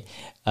that, right?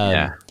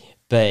 yeah,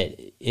 But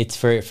it's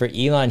for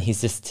Elon,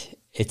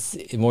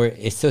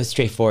 it's so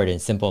straightforward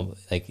and simple,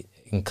 like,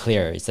 and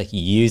clear. It's like you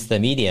use the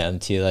medium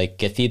to, like,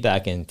 get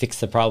feedback and fix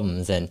the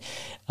problems. And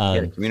yeah.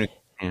 um, Communicate.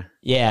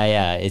 Yeah,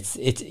 yeah,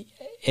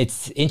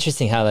 it's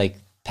interesting how, like,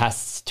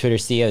 past Twitter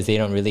CEOs, they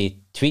don't really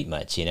tweet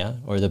much,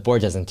 or the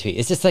board doesn't tweet.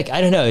 It's just like,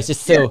 I don't know. It's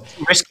just yeah. so, It's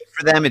too risky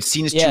for them. It's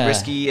seen as too yeah,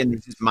 risky, and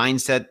there's this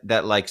mindset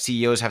that like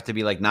CEOs have to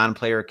be like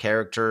non-player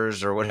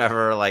characters or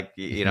whatever, like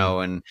hmm,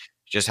 and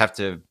just have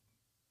to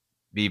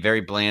be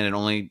very bland and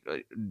only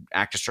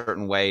act a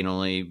certain way and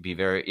only be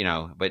very,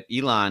 but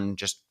Elon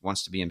just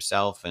wants to be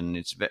himself, and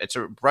it's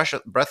a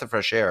breath of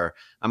fresh air.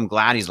 I'm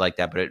glad he's like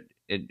that, but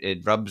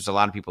it rubs a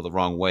lot of people the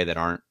wrong way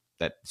that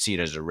see it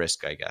as a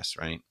risk, I guess,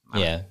 right? I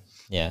don't know. yeah,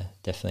 yeah,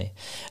 definitely.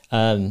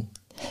 Um,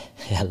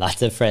 Yeah,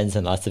 lots of friends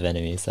and lots of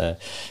enemies.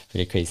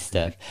 Pretty crazy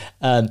stuff.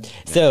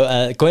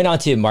 So going on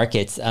to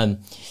markets,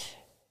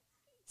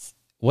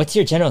 what's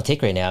your general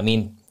take right now? I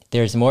mean,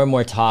 there's more and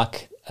more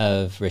talk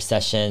of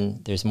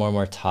recession. There's more and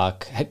more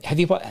talk. Have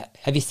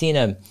you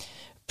seen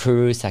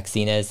Puru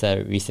Saxena's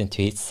recent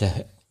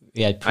tweets?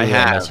 We had Puru on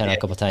my channel a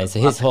couple times. So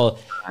his whole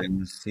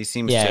he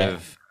seems to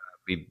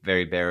be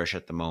very bearish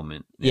at the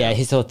moment. Yeah,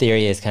 his whole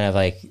theory is kind of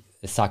like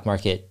the stock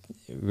market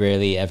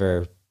rarely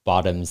ever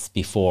bottoms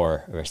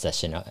before a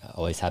recession. It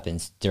always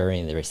happens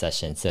during the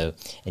recession. So,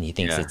 and he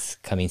thinks it's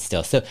coming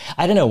still. So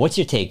I don't know. What's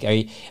your take? Are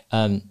you,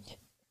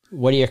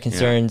 what are your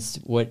concerns?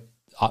 Yeah.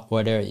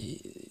 What are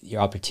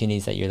your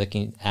opportunities that you're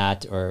looking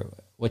at, or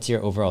what's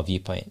your overall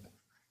viewpoint?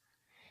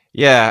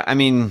 Yeah, I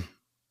mean,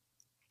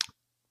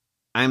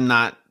 I'm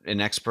not an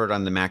expert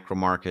on the macro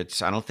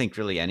markets. I don't think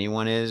really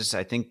anyone is.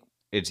 I think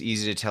it's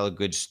easy to tell a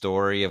good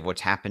story of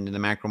what's happened in the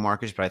macro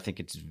markets, but I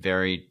think it's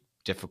very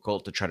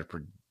difficult to try to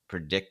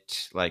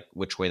predict like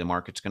which way the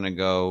market's going to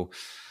go.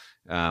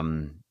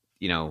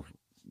 You know,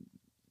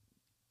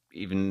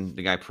 even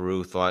the guy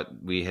Puru thought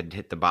we had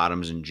hit the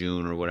bottoms in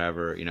June or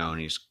whatever, you know, and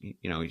he's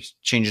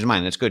changed his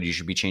mind. That's good. You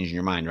should be changing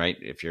your mind, right?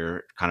 If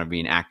you're kind of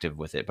being active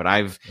with it. But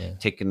I've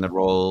taken the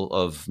role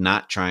of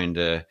not trying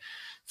to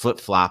flip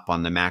flop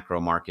on the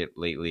macro market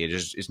lately.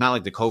 It's not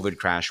like the COVID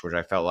crash, which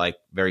I felt like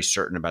very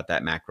certain about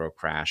that macro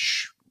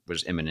crash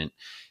was imminent.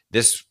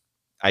 This,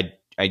 I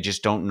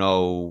just don't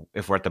know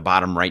if we're at the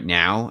bottom right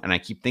now. And I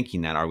keep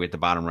thinking that, are we at the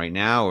bottom right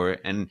now?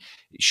 And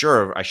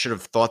sure, I should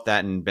have thought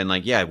that and been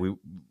like, yeah,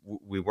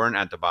 we weren't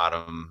at the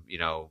bottom,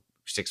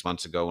 6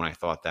 months ago when I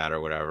thought that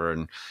or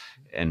whatever,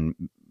 and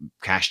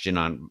cashed in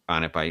on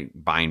it by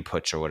buying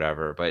puts or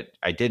whatever. But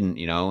I didn't,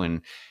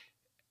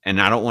 and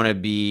I don't want to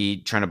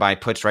be trying to buy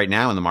puts right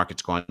now and the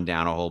market's going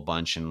down a whole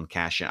bunch and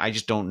cash in. I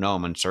just don't know.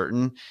 I'm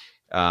uncertain.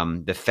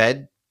 The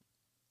Fed,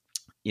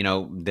 they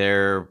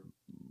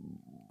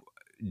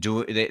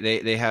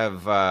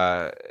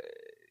have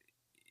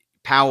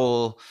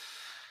Powell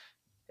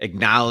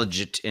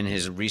acknowledged it in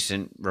his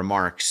recent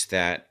remarks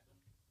that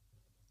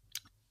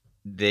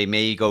they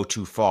may go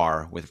too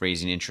far with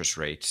raising interest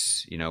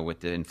rates,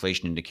 with the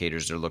inflation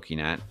indicators they're looking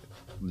at.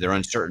 They're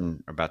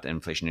uncertain about the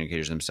inflation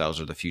indicators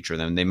themselves or the future of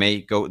them. They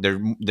may go, they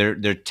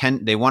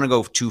want to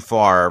go too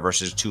far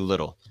versus too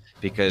little,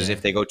 because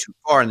if they go too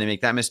far and they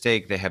make that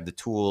mistake, they have the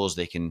tools,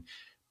 they can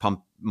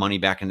pump money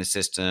back in the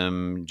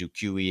system, do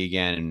QE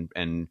again,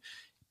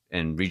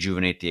 and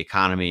rejuvenate the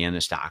economy and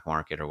the stock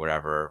market or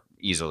whatever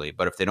easily.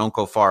 But if they don't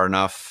go far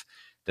enough,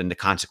 then the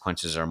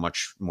consequences are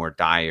much more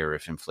dire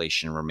if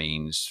inflation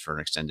remains for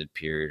an extended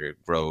period or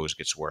grows,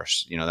 gets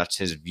worse. That's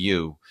his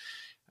view.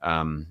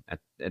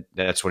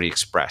 That's what he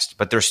expressed.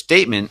 But their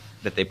statement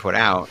that they put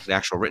out, the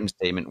actual written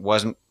statement,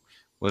 wasn't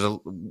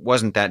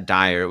that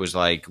dire. It was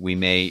like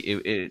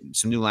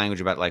some new language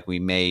about like we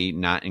may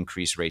not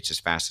increase rates as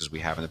fast as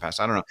we have in the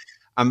past. I don't know.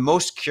 I'm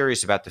most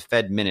curious about the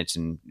Fed minutes,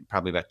 and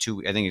probably about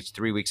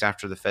 3 weeks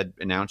after the Fed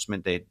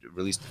announcement, they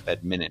released the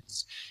Fed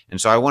minutes. And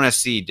so I want to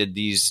see, did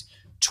these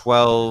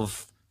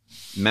 12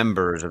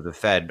 members of the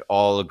Fed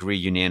all agree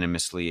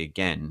unanimously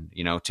again?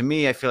 To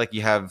me, I feel like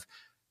you have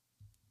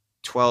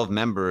 12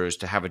 members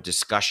to have a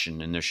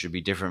discussion, and there should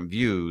be different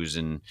views,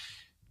 and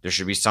there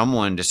should be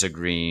someone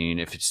disagreeing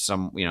if it's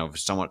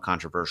somewhat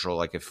controversial.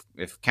 Like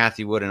if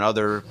Cathie Wood and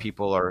other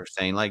people are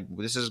saying like,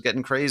 this is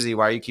getting crazy,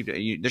 why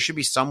there should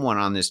be someone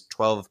on this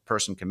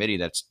 12-person committee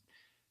that's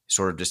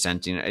sort of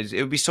dissenting. It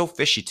would be so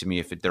fishy to me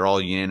if they're all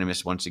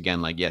unanimous once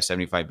again, like,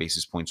 75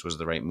 basis points was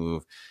the right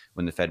move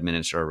when the Fed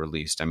minutes are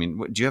released. I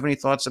mean, do you have any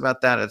thoughts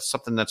about that? It's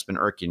something that's been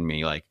irking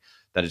me, like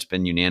that it's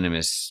been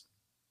unanimous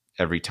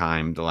every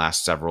time the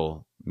last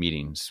several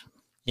meetings.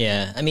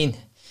 Yeah, I mean,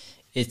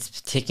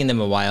 it's taking them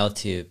a while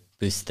to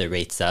boost the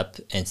rates up.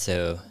 And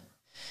so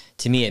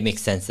to me, it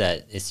makes sense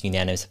that it's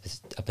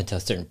unanimous up until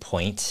a certain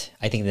point.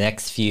 I think the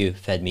next few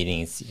Fed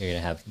meetings, you're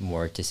going to have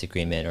more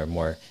disagreement or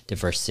more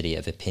diversity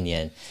of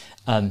opinion.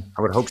 I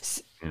would hope.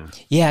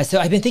 Yeah. So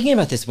I've been thinking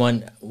about this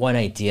one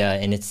idea,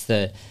 and it's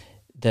the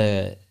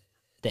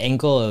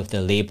angle of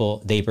the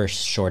labor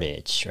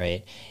shortage,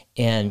 right?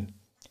 And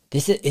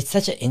it's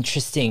such an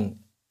interesting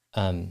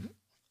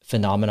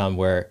phenomenon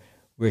where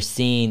we're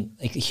seeing,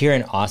 like here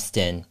in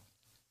Austin,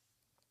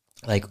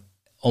 like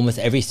almost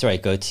every store I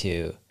go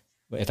to,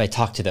 if I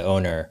talk to the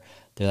owner,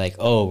 they're like,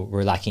 "Oh,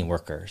 we're lacking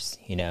workers."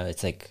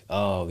 It's like,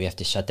 "Oh, we have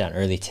to shut down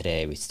early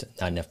today. We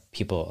not enough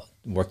people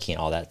working,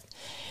 all that."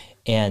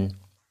 And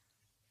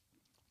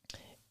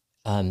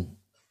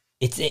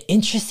it's an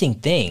interesting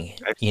thing,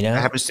 It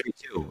happens to me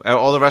too.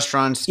 All the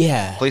restaurants,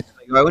 places.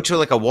 I went to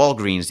like a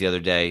Walgreens the other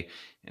day,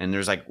 and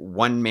there's like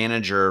one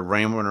manager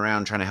running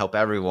around trying to help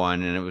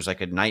everyone, and it was like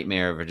a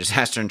nightmare of a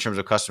disaster in terms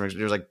of customers.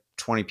 There's like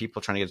 20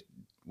 people trying to get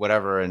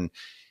whatever, and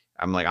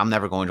I'm like, I'm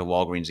never going to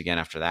Walgreens again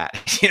after that.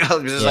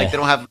 It's like they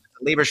don't have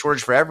labor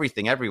shortage for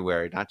everything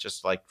everywhere, not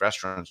just like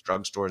restaurants,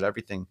 drugstores,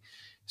 everything.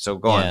 So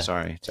go on.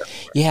 Sorry.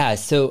 Yeah.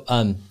 So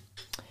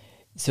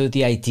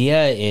the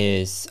idea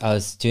is, I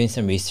was doing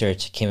some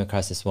research, came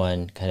across this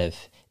one kind of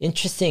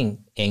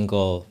interesting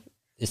angle.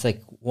 it's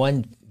like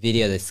one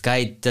video. This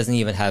guy doesn't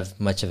even have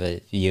much of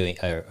a viewing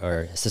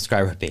or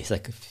subscriber base.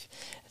 Like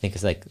I think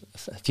it's like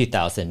a few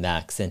thousand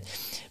max. And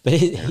but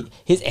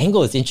his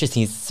angle is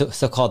interesting. He's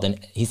so called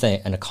he's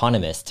an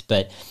economist,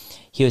 but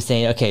he was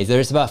saying, okay,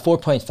 there's about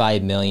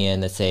 4.5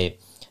 million, let's say,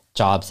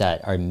 jobs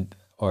that are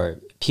or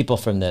people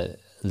from the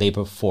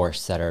labor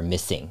force that are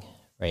missing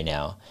right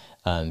now,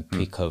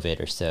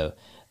 pre-COVID or so.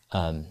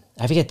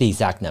 I forget the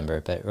exact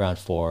number, but around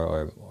 4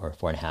 or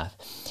 4.5.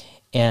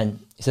 And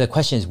so the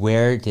question is,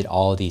 where did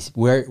all these,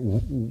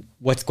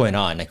 what's going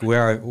on? Like,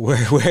 where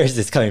is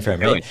this coming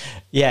from? Right?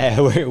 Yeah.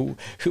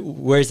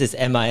 Where's this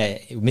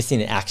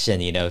missing in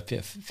action,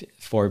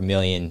 4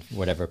 million,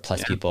 whatever,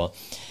 plus people.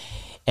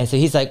 And so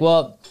he's like,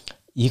 well,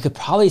 you could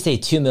probably say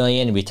 2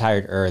 million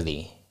retired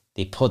early.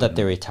 They pulled up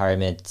their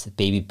retirement,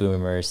 baby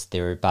boomers,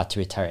 they were about to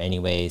retire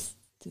anyways,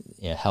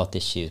 health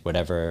issues,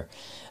 whatever.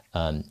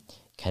 Kind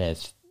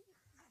of,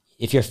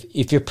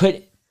 if you're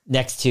put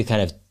next to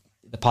kind of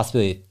the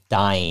possibility of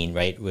dying,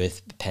 right,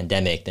 with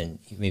pandemic, then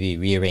maybe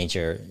rearrange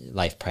your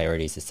life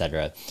priorities,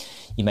 etc.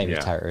 You might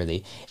retire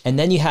early. And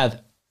then you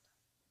have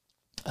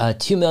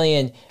 2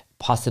 million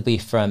possibly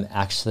from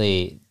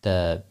actually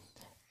the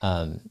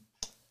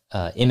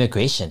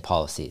immigration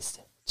policies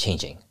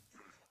changing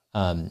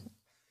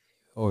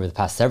over the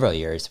past several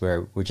years,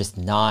 where we're just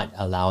not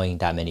allowing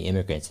that many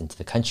immigrants into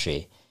the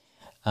country.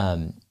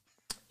 And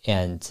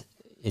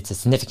it's a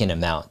significant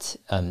amount.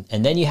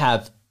 And then you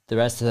have the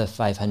rest of the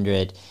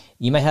 500.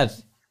 You might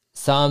have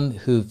some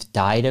who've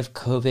died of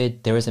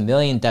COVID. There was 1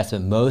 million deaths,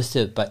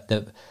 but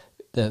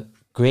the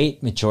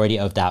great majority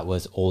of that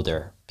was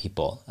older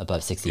people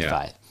above 65.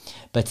 Yeah.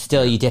 But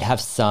still, you did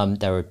have some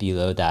that were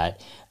below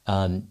that.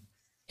 And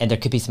there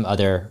could be some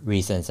other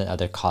reasons and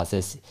other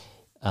causes.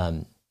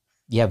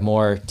 You have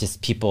more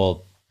just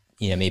people,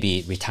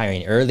 maybe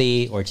retiring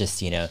early or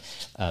just,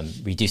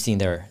 reducing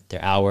their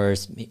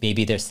hours.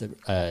 Maybe there's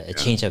a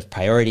change of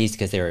priorities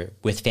because they're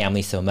with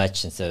family so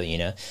much. And so,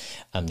 they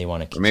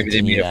want to maybe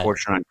they made a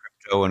fortune on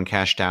crypto and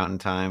cashed out in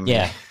time.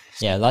 Yeah.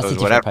 Yeah. Lots of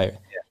different priorities.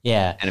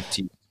 Yeah.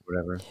 NFT,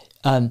 whatever.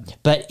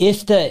 But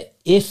if the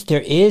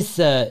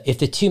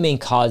two main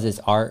causes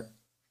are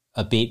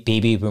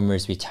baby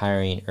boomers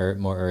retiring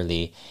more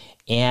early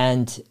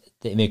and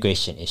the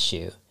immigration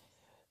issue,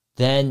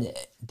 then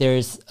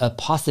there's a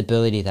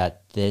possibility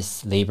that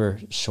this labor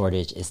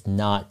shortage is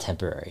not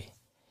temporary.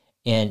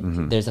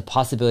 And there's a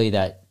possibility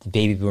that the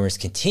baby boomers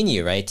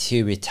continue, right,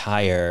 to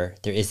retire.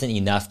 There isn't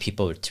enough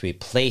people to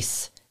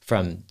replace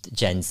from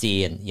Gen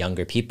Z and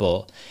younger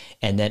people.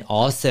 And then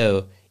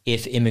also,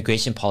 if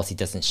immigration policy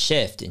doesn't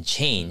shift and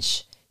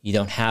change, you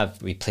don't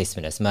have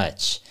replacement as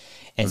much.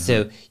 And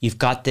so you've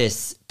got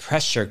this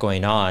pressure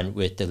going on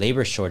with the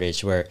labor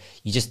shortage where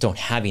you just don't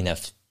have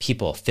enough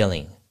people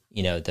filling,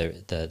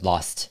 the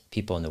lost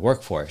people in the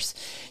workforce.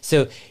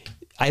 So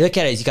I look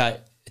at it as you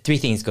got three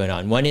things going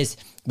on. One is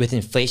with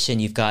inflation,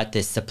 you've got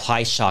this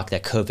supply shock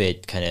that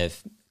COVID kind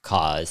of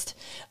caused.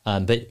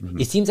 But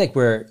it seems like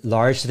we're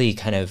largely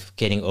kind of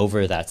getting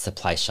over that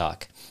supply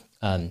shock.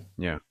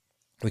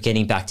 We're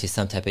getting back to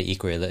some type of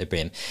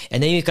equilibrium.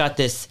 And then you've got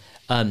this,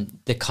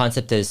 the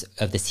concept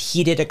of this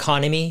heated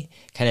economy,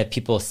 kind of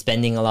people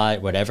spending a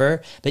lot,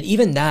 whatever. But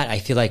even that, I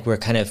feel like we're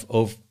kind of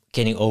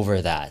getting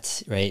over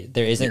that, right?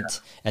 There isn't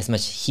as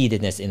much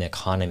heatedness in the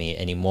economy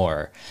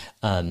anymore.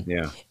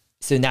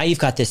 So now you've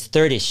got this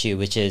third issue,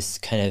 which is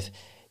kind of,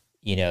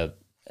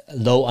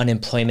 low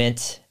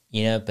unemployment,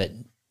 but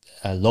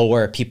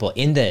lower people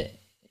in the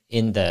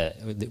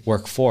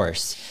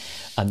workforce.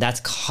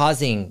 That's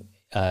causing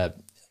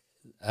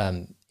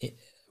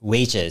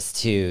wages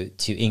to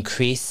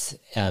increase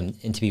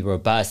and to be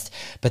robust.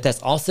 But that's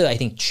also, I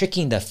think,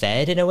 tricking the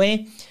Fed in a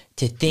way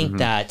to think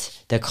that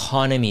the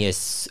economy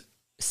is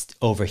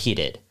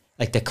overheated.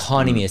 Like the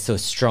economy is so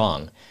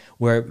strong,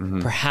 where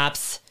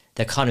perhaps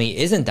the economy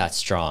isn't that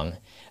strong.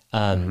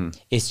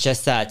 It's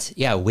just that,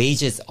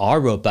 wages are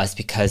robust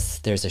because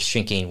there's a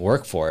shrinking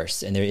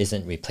workforce and there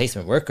isn't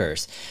replacement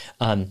workers.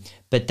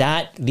 But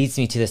that leads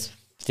me to this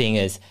thing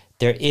is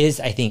there is,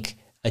 I think,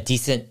 a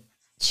decent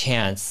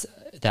chance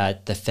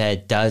that the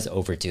Fed does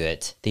overdo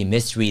it. They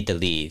misread the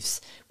leaves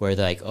where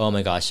they're like, oh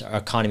my gosh, our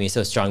economy is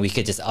so strong, we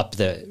could just up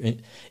the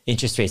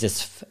interest rates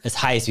as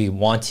high as we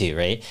want to,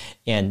 right?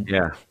 And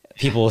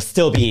people will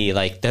still be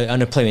like, the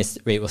unemployment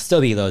rate will still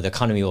be low, the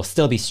economy will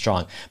still be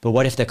strong. But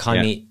what if the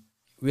economy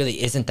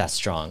really isn't that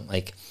strong?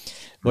 Like,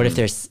 what if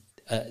there's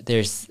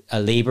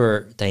a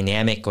labor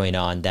dynamic going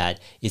on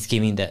that is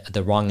giving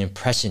the wrong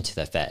impression to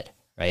the Fed,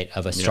 right,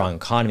 of a strong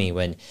economy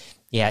when,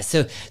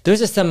 so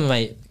those are some of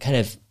my kind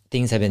of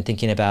things I've been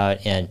thinking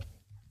about. And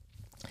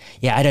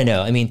I don't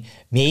know. I mean,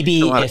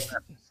 maybe I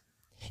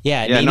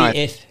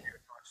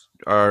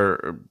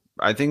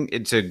think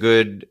it's a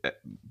good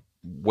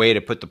way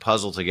to put the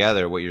puzzle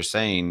together, what you're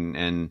saying.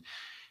 And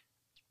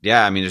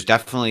I mean, there's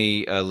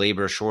definitely a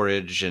labor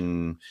shortage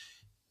and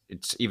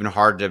it's even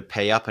hard to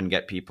pay up and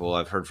get people.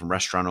 I've heard from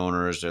restaurant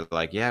owners, they're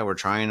like, we're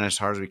trying as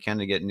hard as we can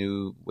to get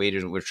new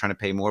waiters. We're trying to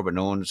pay more, but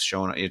no one's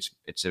showing. It's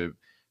a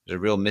there's a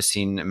real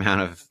missing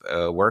amount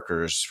of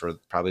workers for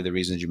probably the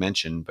reasons you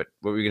mentioned. But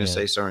what were you going to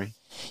Yeah. say? Sorry.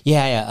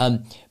 Yeah, yeah.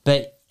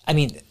 But I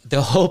mean,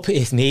 the hope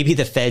is maybe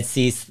the Fed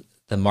sees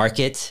the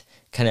market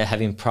kind of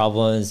having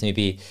problems,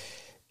 maybe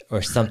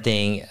or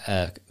something,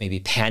 maybe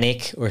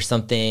panic or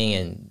something,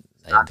 and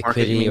Stock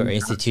market, you liquidity or mean?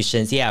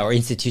 institutions, yeah, or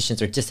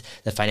institutions or just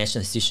the financial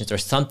institutions or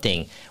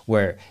something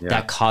where Yeah.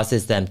 that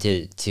causes them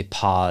to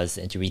pause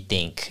and to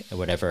rethink or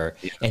whatever,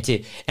 Yeah.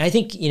 and I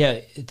think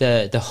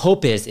the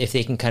hope is if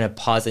they can kind of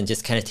pause and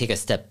just kind of take a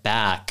step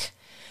back,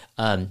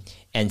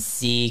 and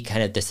see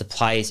kind of the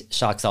supply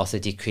shocks also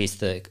decrease,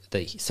 the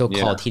Yeah.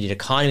 so-called heated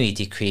economy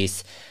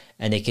decrease,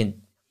 and they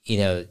can,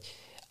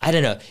 I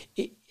don't know.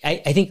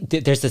 I think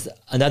there's this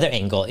another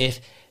angle. If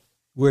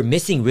we're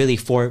missing really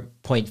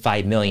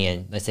 4.5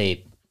 million, let's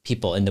say,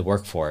 people in the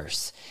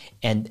workforce,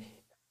 and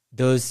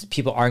those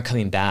people aren't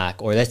coming back,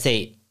 or let's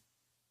say,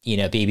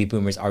 baby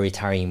boomers are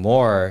retiring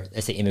more,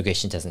 let's say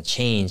immigration doesn't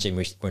change and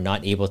we're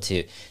not able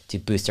to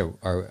boost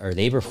our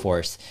labor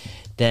force,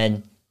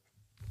 then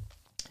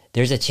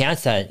there's a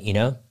chance that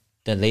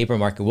the labor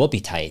market will be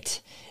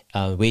tight,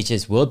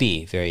 wages will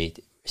be very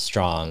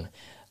strong,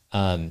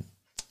 and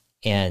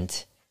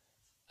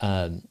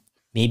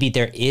maybe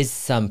there is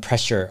some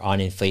pressure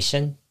on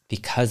inflation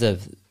because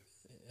of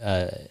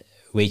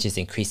wages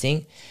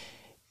increasing,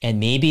 and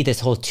maybe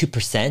this whole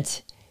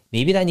 2%,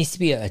 maybe that needs to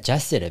be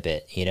adjusted a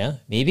bit.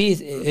 Maybe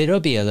it'll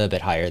be a little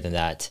bit higher than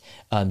that,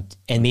 and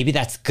maybe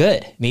that's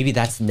good. Maybe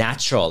that's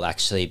natural,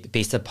 actually,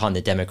 based upon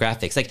the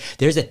demographics. Like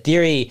there's a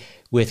theory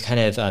with kind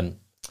of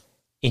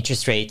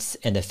interest rates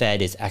and the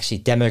Fed is actually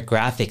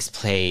demographics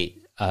play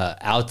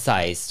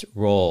outsized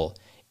role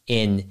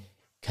in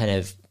kind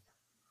of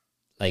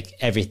like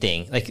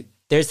everything. Like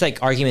there's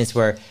like arguments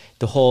where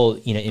the whole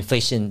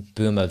inflation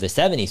boom of the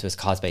 70s was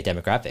caused by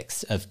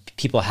demographics of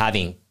people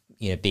having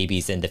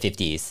babies in the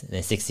 50s and the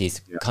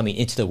 60s Yeah. coming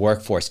into the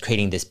workforce,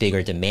 creating this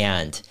bigger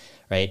demand,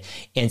 right?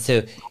 And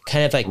so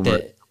kind of like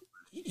Right.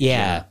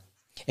 yeah.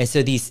 And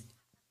so these,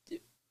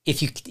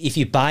 if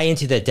you buy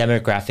into the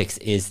demographics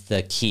is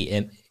the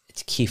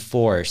key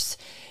force,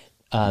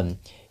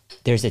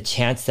 there's a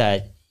chance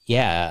that,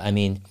 yeah, I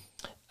mean,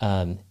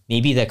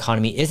 maybe the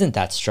economy isn't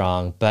that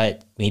strong,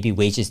 but maybe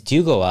wages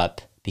do go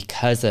up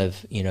because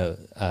of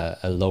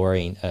a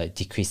lowering,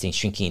 decreasing,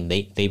 shrinking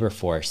labor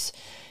force.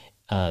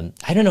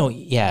 I don't know.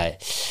 Yeah,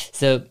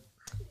 so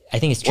I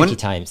think it's tricky One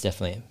times,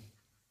 definitely.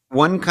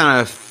 one kind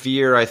of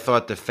fear I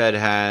thought the Fed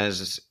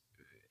has,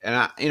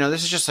 and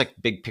this is just like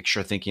big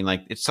picture thinking.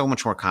 Like it's so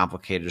much more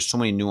complicated. There's so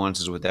many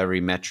nuances with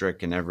every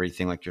metric and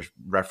everything. Like you're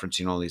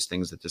referencing all these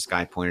things that this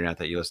guy pointed out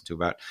that you listened to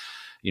about,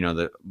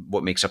 the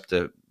what makes up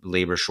the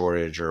labor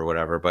shortage or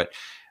whatever. But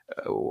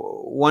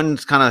one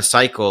kind of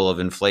cycle of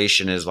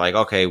inflation is like,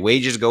 okay,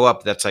 wages go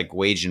up. That's like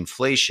wage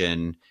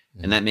inflation.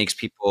 And Mm. that makes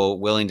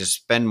people willing to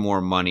spend more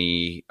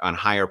money on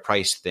higher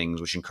price things,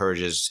 which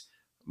encourages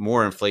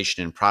more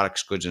inflation in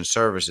products, goods, and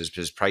services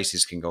because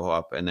prices can go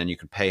up and then you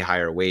can pay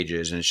higher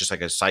wages. And it's just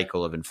like a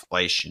cycle of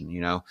inflation.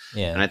 And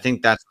Yeah, I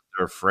think that's what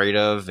they're afraid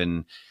of.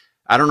 And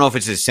I don't know if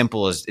it's as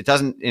simple as it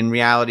doesn't in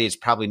reality. It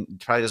probably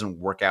doesn't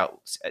work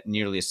out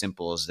nearly as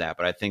simple as that.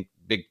 But I think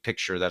big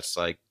picture, that's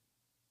like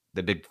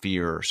the big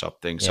fear or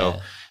something. So yeah,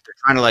 they're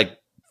trying to like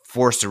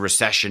force a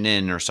recession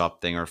in or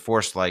something, or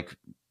force like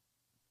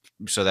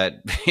so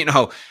that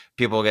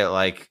people get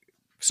like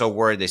so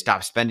worried they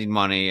stop spending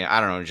money. I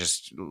don't know,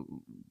 just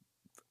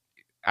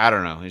I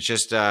don't know. It's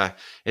just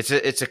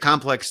it's a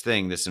complex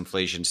thing, this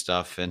inflation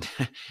stuff, and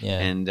yeah.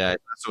 and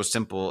it's not so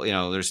simple.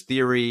 There's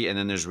theory and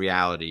then there's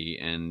reality,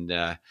 and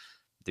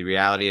the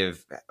reality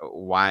of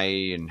why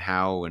and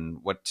how and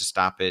what to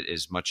stop it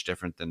is much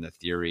different than the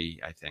theory,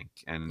 I think,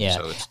 and Yeah.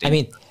 so it's I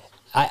dangerous. mean,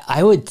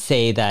 I would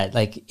say that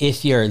like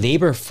if your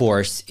labor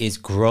force is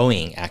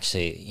growing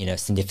actually,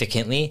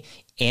 significantly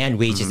and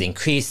wages Mhm.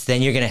 increase,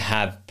 then you're going to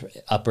have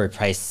upward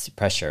price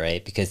pressure,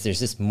 right? Because there's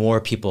just more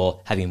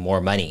people having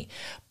more money.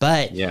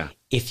 But Yeah.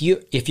 if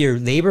your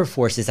labor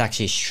force is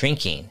actually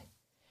shrinking,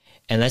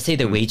 and let's say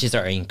the Mhm. wages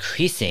are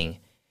increasing,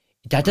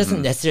 that doesn't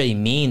Mhm. necessarily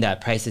mean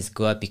that prices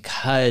go up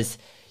because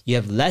you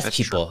have That's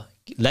true.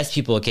 less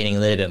people getting a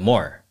little bit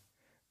more,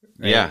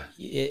 right? Yeah,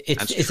 It's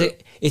that's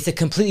it's true. a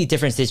completely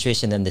different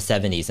situation than the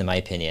 70s, in my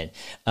opinion,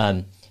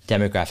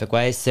 demographic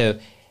wise. So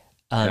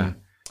Yeah.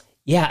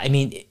 yeah, I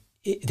mean,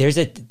 there's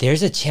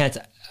a chance,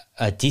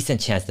 a decent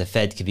chance, the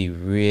Fed could be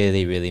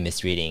really really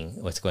misreading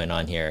what's going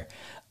on here.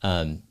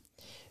 Um,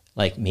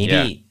 like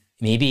Yeah.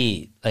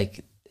 maybe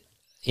like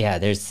yeah, I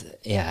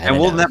And don't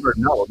we'll know. never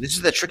know. This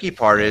is the tricky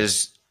part Yeah,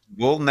 is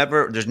we'll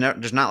never there's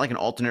not like an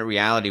alternate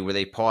reality where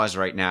they pause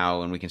right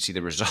now and we can see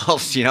the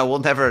results. We'll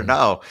never mm,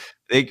 know.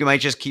 They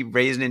might just keep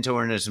raising until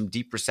we're into some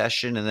deep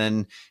recession, and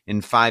then in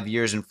 5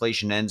 years,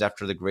 inflation ends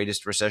after the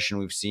greatest recession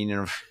we've seen in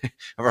of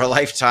our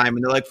lifetime,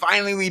 and they're like,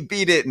 "Finally, we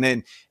beat it." And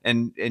then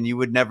and you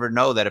would never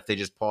know that if they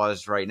just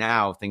paused right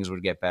now, things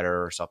would get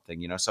better or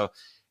something. So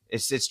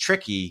it's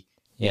tricky.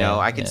 yeah,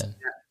 I can yeah.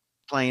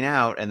 playing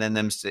out, and then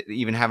them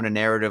even having a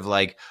narrative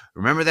like,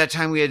 remember that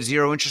time we had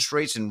zero interest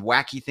rates and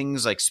wacky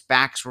things like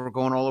SPACs were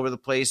going all over the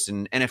place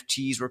and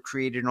NFTs were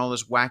created and all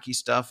this wacky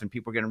stuff and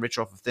people were getting rich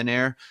off of thin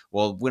air.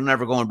 Well, we're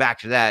never going back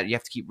to that. You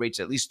have to keep rates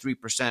at least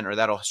 3% or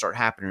that'll start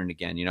happening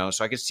again, you know?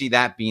 So I could see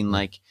that being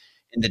like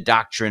in the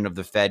doctrine of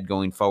the Fed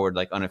going forward,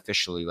 like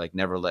unofficially, like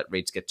never let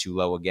rates get too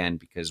low again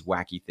because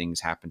wacky things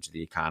happen to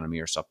the economy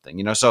or something,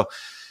 you know? So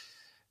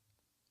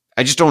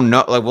I just don't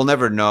know. Like, we'll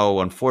never know,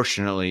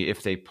 unfortunately,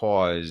 if they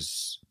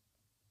pause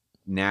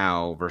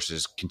now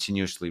versus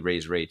continuously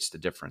raise rates. The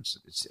difference,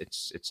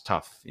 it's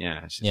tough.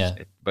 Yeah,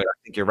 but I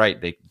think you're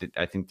right.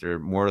 I think they're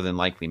more than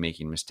likely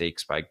making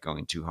mistakes by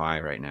going too high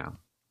right now.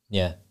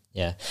 Yeah.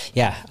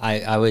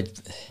 I would.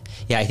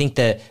 Yeah, I think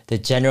the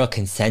general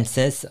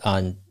consensus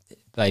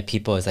by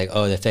people is like,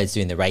 oh, the Fed's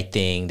doing the right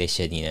thing. They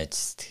should,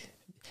 just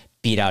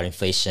beat out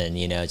inflation.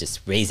 Just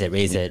raise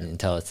it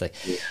until it's like.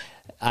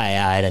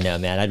 I don't know,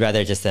 man. I'd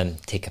rather just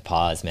take a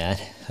pause, man.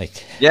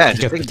 Like,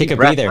 take a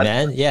breather,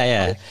 man.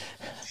 Yeah.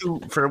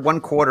 For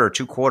 1 quarter or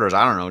 2 quarters,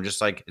 I don't know.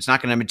 Just like, it's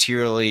not going to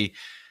materially,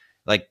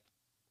 like,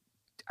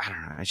 I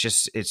don't know.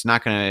 It's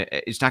not going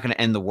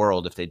to end the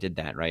world if they did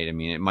that, right? I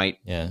mean, it might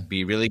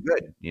be really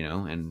good,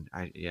 And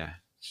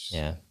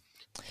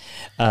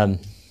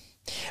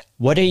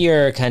what are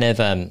your kind of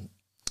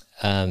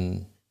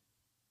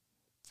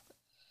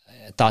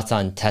thoughts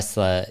on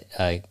Tesla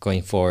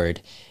going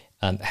forward?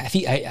 Have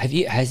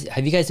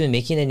you guys been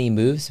making any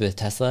moves with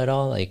Tesla at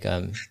all? Like,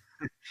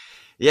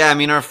 yeah, I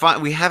mean, our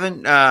fund, we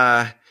haven't,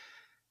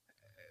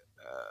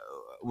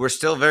 we're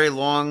still very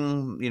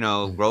long,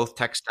 growth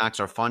tech stocks.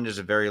 Our fund is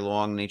a very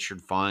long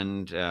natured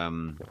fund.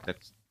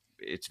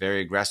 It's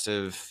very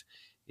aggressive,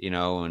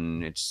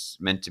 and it's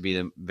meant to be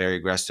the very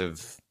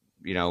aggressive,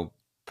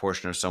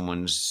 portion of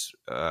someone's,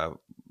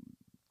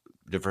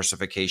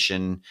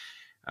 diversification.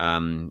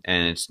 And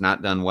it's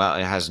not done well.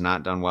 It has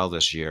not done well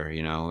this year.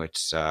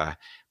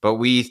 But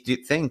we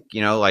think,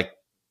 like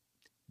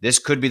this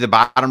could be the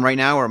bottom right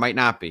now, or it might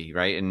not be,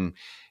 right? And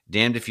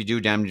damned if you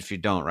do, damned if you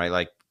don't, right?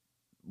 Like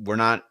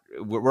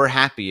we're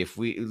happy if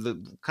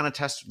the kind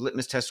of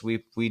litmus test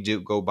we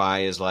do go by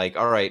is like,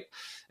 all right,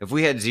 if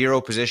we had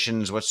zero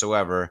positions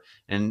whatsoever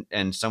and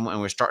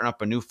we're starting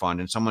up a new fund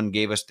and someone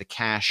gave us the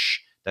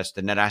cash, that's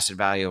the net asset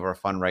value of our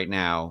fund right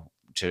now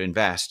to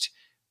invest,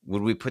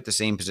 would we put the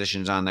same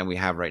positions on that we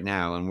have right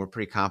now? And we're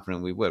pretty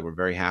confident we would. We're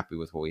very happy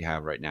with what we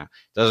have right now.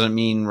 Doesn't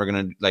mean we're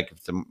going to, like,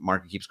 if the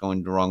market keeps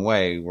going the wrong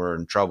way, we're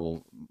in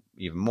trouble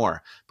even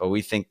more. But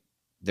we think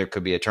there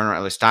could be a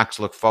turnaround. The stocks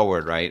look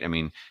forward, right? I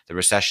mean, the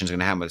recession is going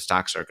to happen, but the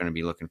stocks are going to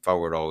be looking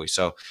forward always.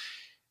 So,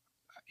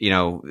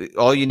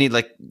 all you need,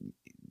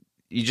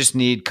 you just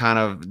need kind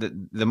of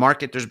the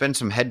market. There's been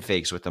some head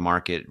fakes with the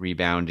market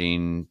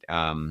rebounding.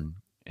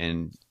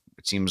 And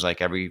it seems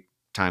like every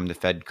time the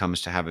Fed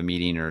comes to have a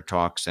meeting or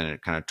talks, and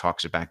it kind of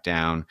talks it back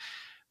down.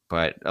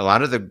 But a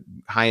lot of the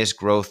highest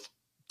growth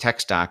tech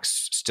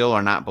stocks still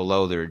are not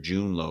below their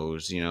June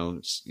lows.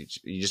 You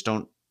just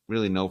don't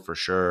really know for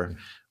sure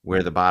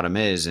where the bottom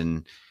is,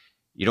 and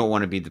you don't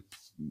want to be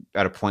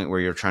at a point where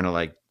you're trying to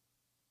like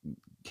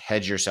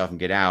hedge yourself and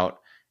get out,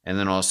 and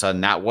then all of a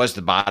sudden that was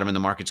the bottom and the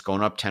market's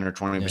going up 10 or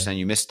 20%.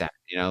 You missed that.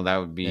 That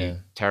would be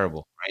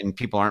terrible, right? And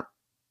people aren't.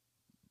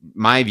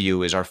 My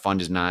view is our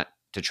fund is not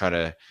to try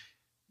to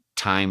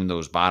time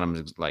those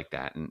bottoms like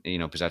that, and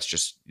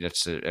because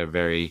that's a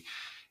very,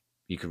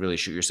 you could really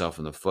shoot yourself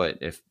in the foot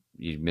if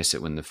you miss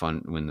it when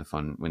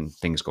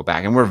things go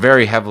back. And we're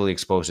very heavily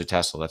exposed to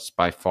Tesla. That's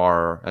by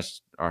far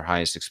our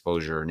highest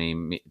exposure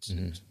name.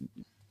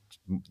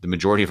 The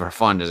majority of our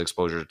fund is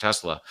exposure to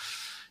Tesla,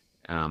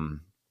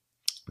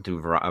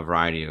 through a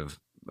variety of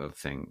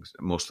things,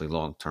 mostly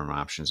long-term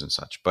options and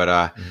such. But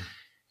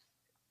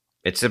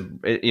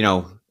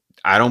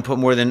I didn't put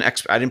more than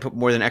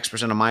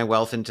X% of my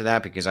wealth into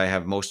that because I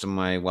have most of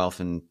my wealth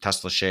in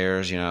Tesla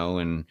shares,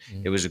 and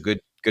it was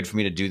good for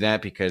me to do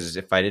that, because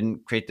if I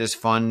didn't create this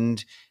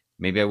fund,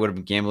 maybe I would have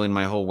been gambling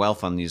my whole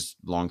wealth on these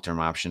long-term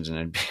options and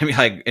I'd be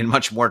like in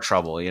much more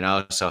trouble,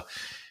 So,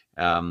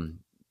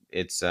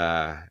 it's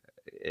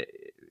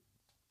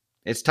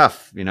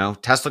tough,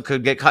 Tesla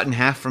could get cut in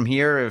half from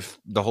here if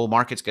the whole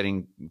market's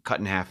getting cut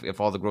in half, if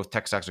all the growth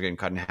tech stocks are getting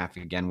cut in half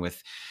again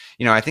with,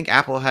 I think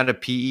Apple had a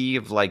PE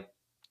of like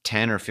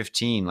 10 or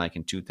 15, like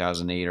in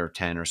 2008 or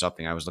 10 or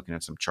something. I was looking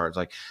at some charts.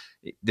 Like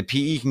the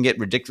PE can get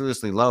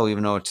ridiculously low,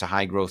 even though it's a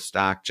high growth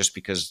stock, just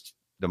because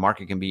the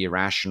market can be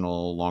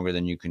irrational longer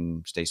than you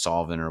can stay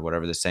solvent, or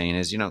whatever the saying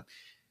is. You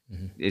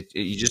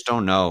just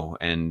don't know.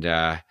 And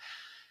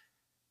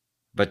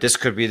but this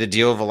could be the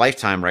deal of a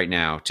lifetime right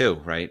now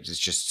too, right?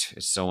 It's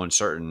so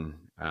uncertain.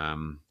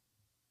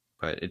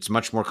 But it's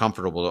much more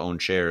comfortable to own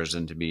shares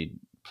than to be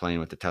playing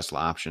with the Tesla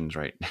options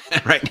right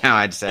now,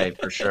 I'd say,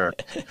 for sure.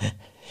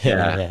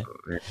 Yeah.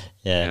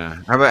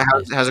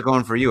 How's it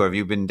going for you? Have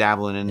you been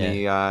dabbling in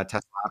the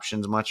Tesla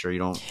options much, or you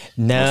don't?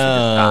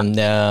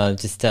 No,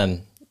 just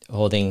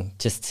holding.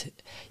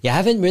 I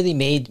haven't really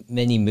made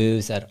many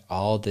moves at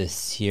all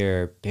this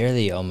year.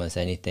 Barely, almost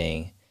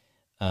anything.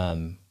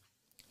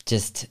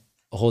 Just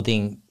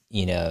holding,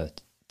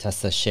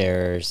 Tesla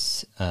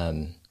shares.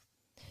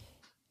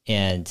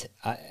 And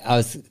I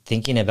was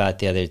thinking about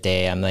the other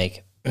day, I'm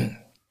like,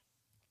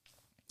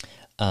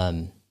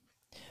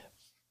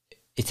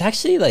 it's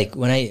actually like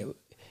when I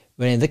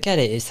look at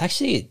it, it's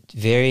actually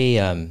very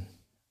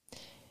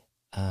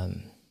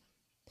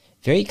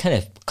very kind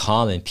of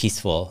calm and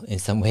peaceful in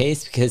some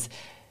ways, because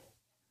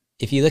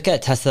if you look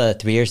at Tesla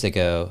 3 years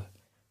ago,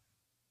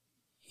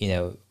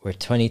 we're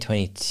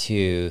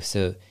 2022,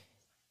 so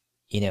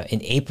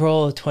in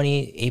April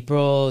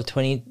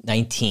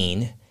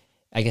 2019,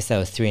 I guess that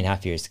was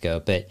 3.5 years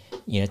ago, but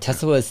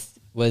Tesla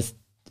was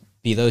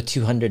below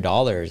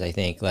 $200, I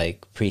think,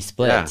 like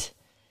pre-split. Yeah.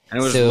 And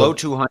it was low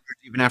 200s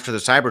even after the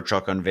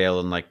Cybertruck unveil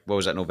in, like, what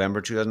was that,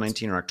 November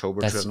 2019 or October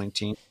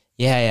 2019?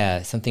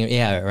 Yeah, something,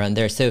 around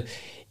there. So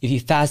if you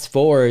fast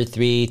forward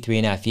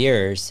 3.5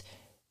 years,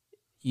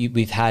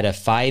 we've had a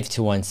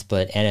 5-to-1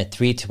 split and a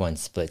 3-to-1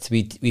 split. So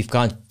we've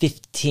gone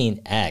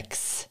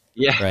 15x,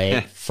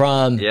 right?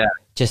 From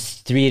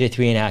just 3 to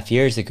 3.5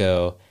 years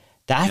ago.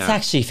 That's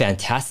actually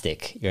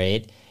fantastic,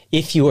 right?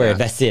 If you were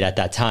invested at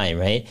that time,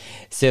 right?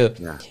 So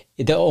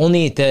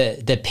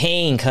the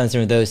pain comes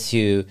from those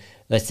who,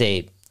 let's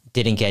say,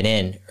 didn't get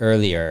in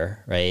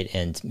earlier, right?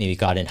 And maybe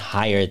got in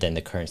higher than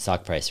the current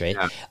stock price, right?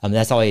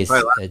 That's always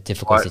a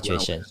difficult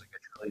situation. It's like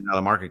 $1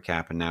 trillion market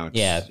cap, and now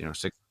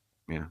it's 6.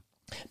 Yeah.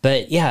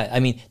 But yeah, I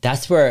mean,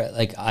 that's where,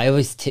 like, I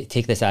always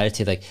take this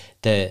attitude, like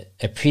the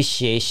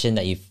appreciation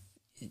that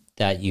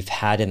you've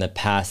had in the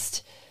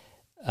past,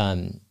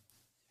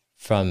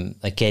 from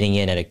like getting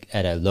in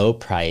at a low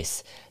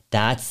price,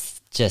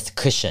 that's just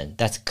cushion.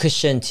 That's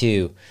cushion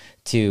to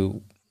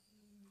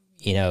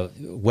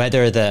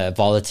weather the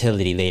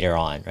volatility later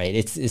on, right?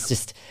 It's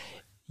just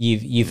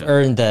you've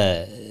earned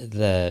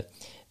the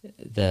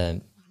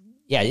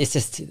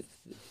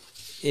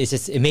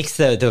it makes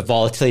the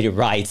volatility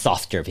ride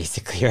softer,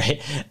 basically,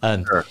 right?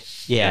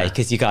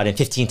 Because you got in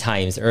 15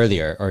 times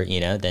earlier, or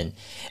then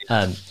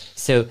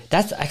so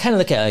that's, I kind of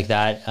look at it like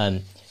that.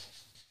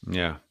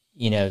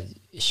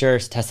 Sure,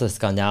 Tesla's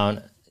gone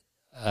down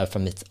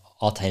from its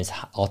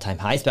all-time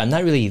highs, but I'm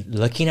not really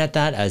looking at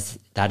that as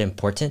that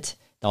important,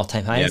 the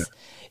all-time highs.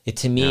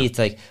 To me, it's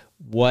like,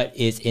 what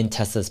is in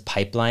Tesla's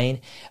pipeline?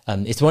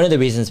 It's one of the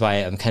reasons why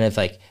I'm kind of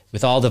like,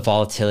 with all the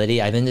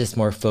volatility, I've been just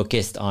more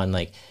focused on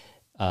like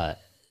the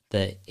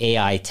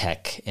AI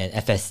tech and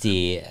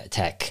FSD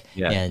tech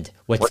and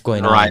what's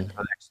going on for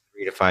the next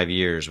 3 to 5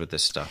 years with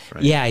this stuff,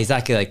 right? Yeah,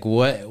 exactly. Like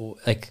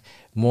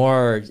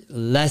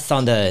less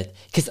on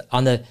because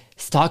on the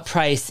stock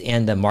price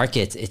and the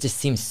markets, it just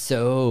seems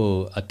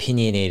so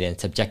opinionated and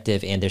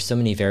subjective, and there's so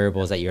many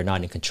variables that you're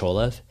not in control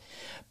of.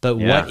 But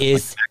what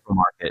is the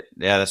market?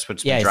 Yeah, that's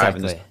what's been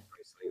driving this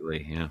price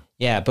lately.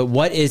 Yeah, but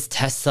what is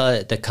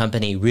Tesla, the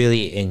company,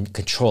 really in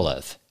control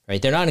of?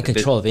 Right? They're not in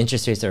control of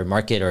interest rates or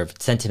market or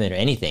sentiment or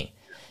anything.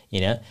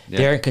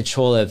 They're in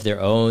control of their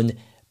own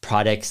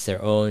products,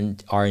 their own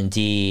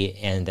R&D,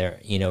 and their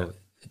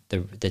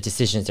the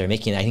decisions they're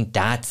making. I think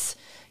that's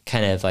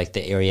kind of like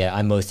the area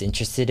I'm most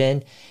interested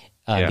in,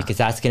 because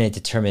that's going to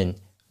determine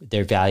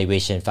their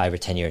valuation 5 or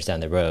 10 years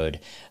down the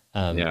road.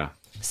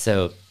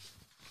 So,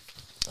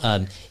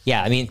 I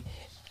mean,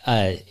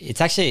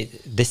 it's actually,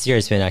 this year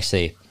has been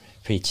actually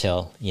pretty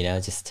chill,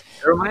 just.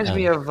 It reminds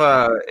me of,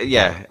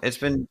 it's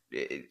been,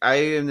 I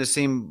am the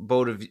same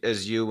boat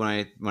as you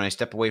when I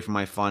step away from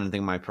my fund and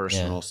think of my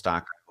personal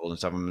stock and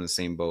stuff. I'm in the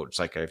same boat. It's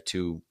like I have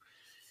two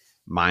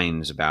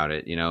minds about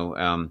it,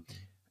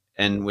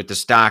 and with the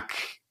stock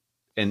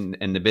and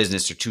the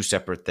business are two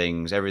separate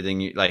things.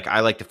 Everything, like, I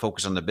like to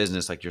focus on the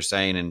business, like you're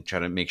saying, and try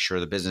to make sure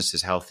the business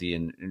is healthy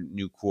and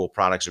new cool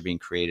products are being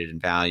created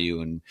and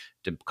value, and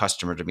the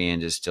customer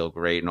demand is still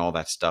great and all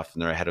that stuff.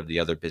 And they're ahead of the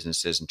other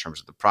businesses in terms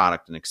of the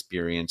product and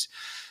experience.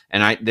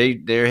 And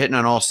they're hitting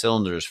on all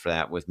cylinders for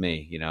that with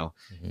me,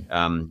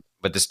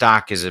 but the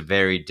stock is a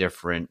very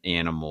different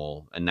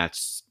animal. And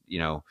that's,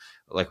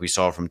 like we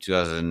saw from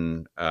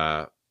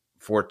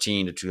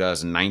 2014 to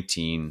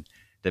 2019,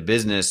 the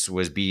business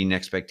was beating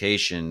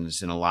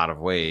expectations in a lot of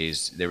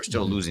ways. They were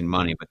still losing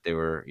money, but they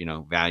were,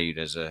 valued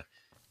as a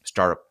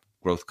startup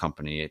growth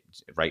company,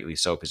 rightly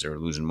so, because they were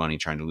losing money,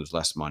 trying to lose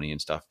less money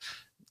and stuff,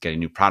 getting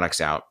new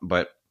products out.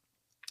 But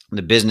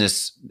the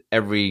business,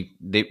 every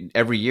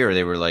year,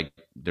 they were like,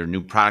 their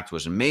new product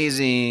was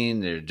amazing,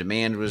 their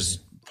demand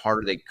was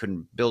harder, they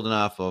couldn't build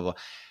enough, blah, blah,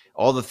 blah.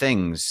 All the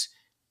things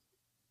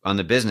on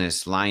the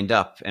business lined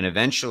up, and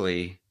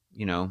eventually,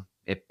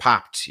 it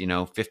popped,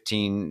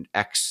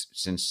 15x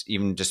since,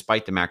 even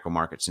despite the macro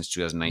market, since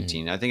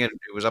 2019. I think it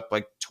was up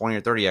like 20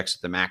 or 30x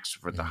at the max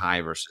for the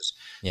high versus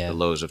the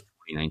lows of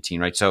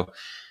 2019, right? So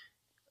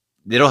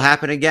it'll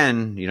happen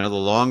again. The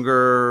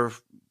longer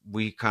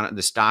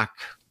the stock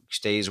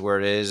stays where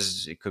it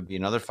is, it could be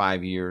another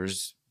 5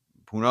 years,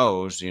 who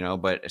knows,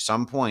 but at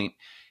some point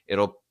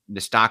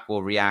the stock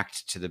will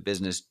react to the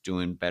business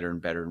doing better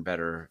and better and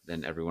better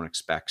than everyone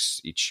expects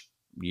each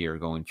year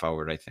going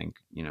forward, I think,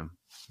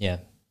 Yeah.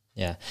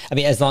 I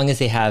mean, as long as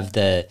they have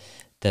the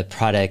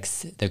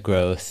products, the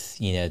growth,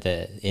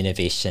 the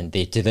innovation,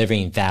 they're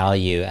delivering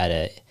value at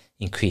a,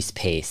 increased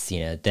pace,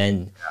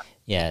 then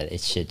yeah,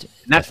 it should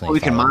And that's what definitely we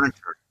can follow.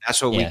 monitor.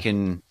 That's what we Yeah.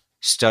 can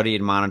study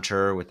and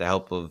monitor with the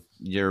help of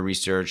your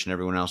research and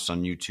everyone else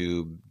on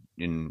YouTube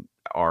and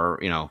our,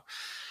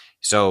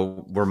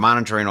 so we're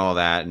monitoring all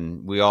that,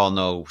 and we all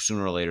know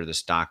sooner or later the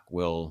stock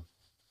will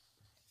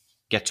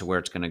get to where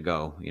it's going to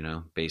go,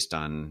 based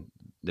on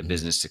the Mhm.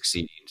 business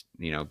succeeding,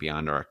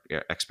 beyond our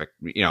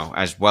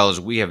as well as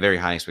we have very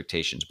high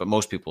expectations, but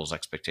most people's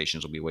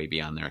expectations will be way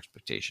beyond their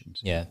expectations.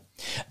 Yeah.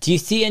 Do you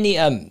see any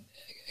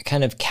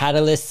kind of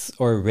catalysts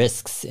or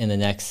risks in the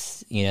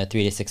next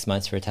 3 to 6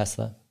 months for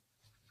Tesla?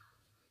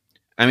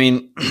 I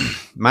mean,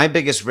 my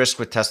biggest risk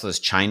with Tesla is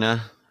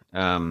China,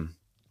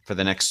 for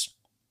the next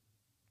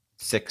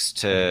 6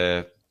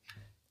 to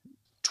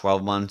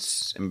 12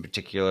 months in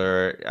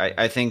particular.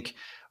 I think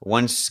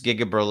once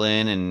Giga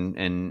Berlin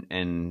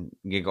and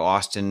Giga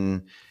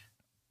Austin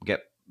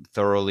get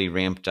thoroughly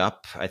ramped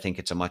up, I think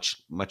it's a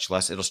much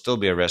less. It'll still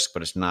be a risk,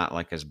 but it's not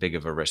like as big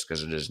of a risk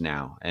as it is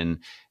now. And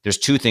there's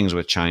two things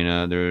with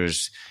China.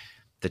 There's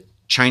the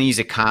Chinese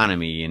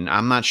economy, and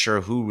I'm not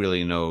sure who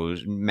really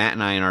knows. Matt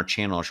and I in our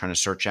channel are trying to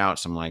search out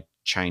some like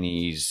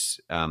Chinese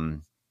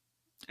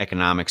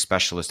economic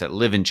specialists that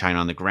live in China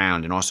on the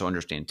ground and also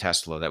understand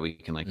Tesla that we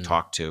can like Mm.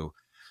 talk to.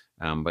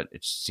 But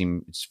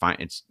it's fine.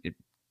 It's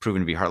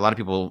proven to be hard. A lot of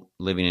people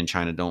living in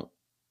China don't,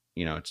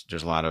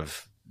 there's a lot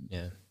of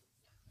Yeah.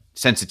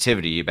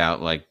 sensitivity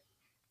about like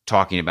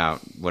talking about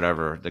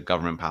whatever the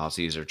government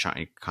policies or China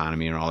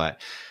economy and all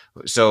that.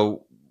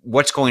 So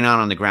what's going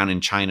on the ground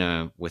in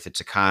China with its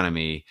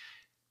economy?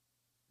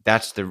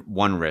 That's the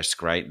one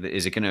risk, right?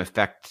 Is it going to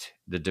affect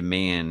the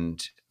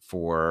demand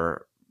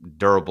for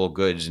durable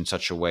goods in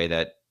such a way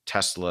that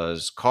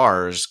Tesla's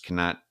cars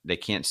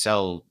can't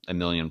sell 1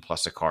 million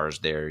plus of cars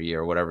there a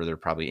year or whatever they're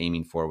probably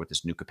aiming for with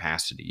this new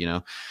capacity,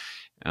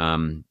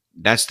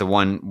 that's the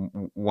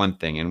one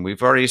thing. And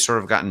we've already sort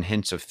of gotten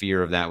hints of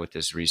fear of that with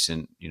this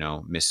recent,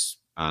 miss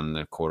on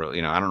the quarter.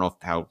 I don't know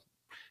how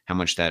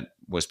much that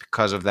was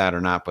because of that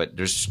or not, but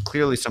there's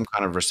clearly some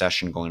kind of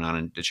recession going on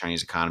in the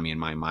Chinese economy in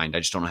my mind. I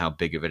just don't know how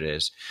big of it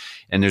is.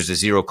 And there's the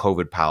zero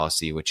COVID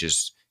policy, which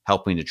is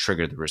helping to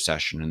trigger the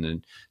recession. And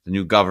then the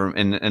new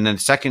government, and then the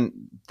second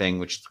thing,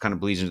 which kind of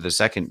bleeds into the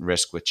second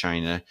risk with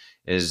China,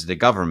 is the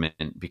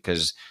government,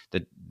 because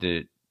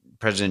the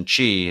President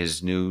Xi,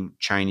 his new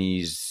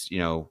Chinese,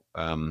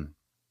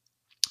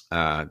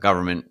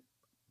 government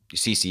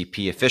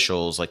CCP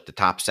officials, like the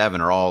top 7,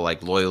 are all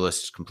like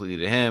loyalists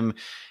completely to him.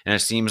 And it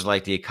seems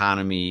like the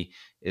economy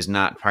is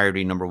not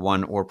priority number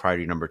 1 or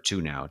priority number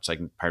 2 now. It's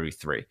like priority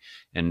 3.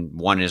 And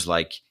 1 is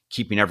like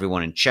keeping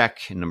everyone in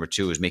check. And number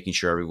 2 is making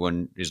sure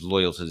everyone is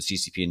loyal to the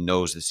CCP and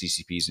knows the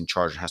CCP is in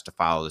charge and has to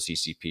follow the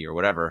CCP or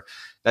whatever.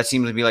 That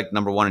seems to be like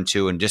number 1 and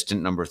 2. And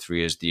distant number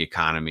 3 is the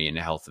economy and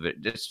the health of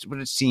it. That's what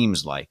it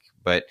seems like.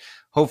 But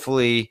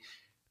hopefully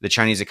the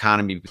Chinese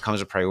economy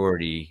becomes a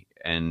priority,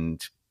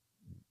 and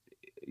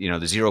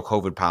the zero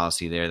COVID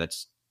policy there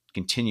that's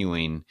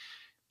continuing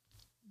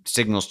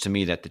signals to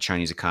me that the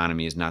Chinese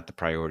economy is not the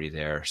priority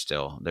there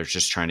still. They're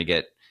just trying to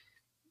get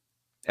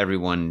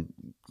everyone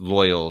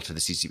loyal to the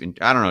CCP.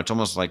 I don't know. It's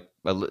almost like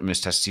a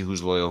litmus test to see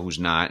who's loyal, who's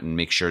not, and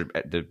make sure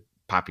the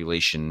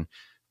population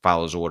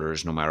follows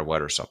orders no matter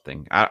what or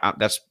something.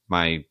 That's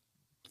my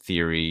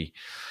theory.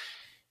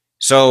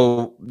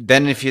 So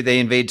then if they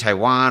invade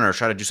Taiwan or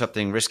try to do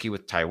something risky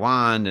with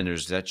Taiwan, then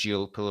there's that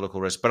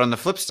geopolitical risk. But on the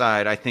flip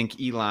side, I think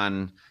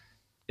Elon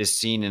is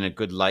seen in a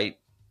good light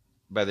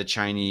by the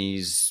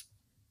Chinese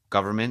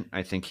government.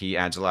 I think he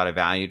adds a lot of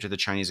value to the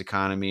Chinese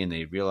economy, and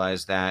they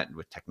realize that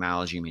with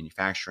technology,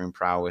 manufacturing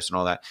prowess, and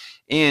all that.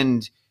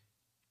 And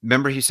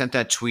remember, he sent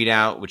that tweet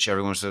out, which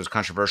everyone said was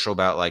controversial,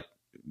 about like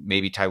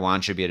maybe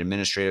Taiwan should be an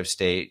administrative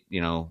state,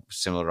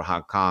 similar to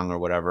Hong Kong or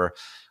whatever.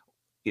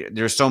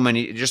 There's so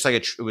many, just like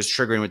it was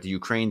triggering with the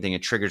Ukraine thing.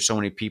 It triggered so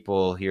many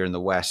people here in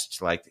the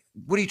West. Like,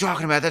 what are you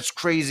talking about? That's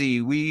crazy.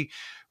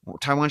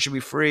 Taiwan should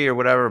be free or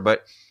whatever.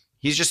 But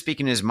he's just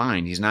speaking his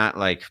mind. He's not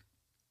like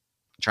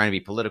trying to be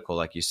political,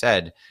 like you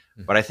said.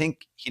 But I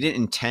think he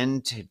didn't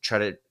intend to try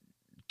to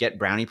get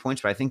brownie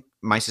points. But I think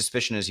my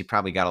suspicion is he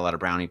probably got a lot of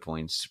brownie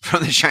points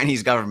from the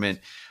Chinese government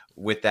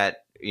with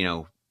that,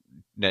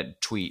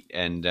 that tweet.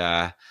 And,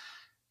 that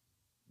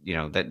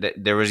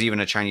there was even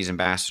a Chinese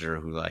ambassador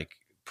who like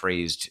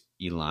praised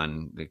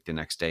Elon like the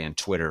next day on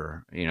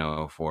Twitter,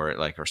 for it,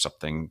 like, or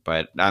something.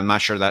 But I'm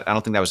not sure I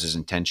don't think that was his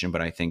intention,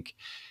 but I think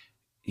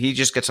he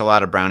just gets a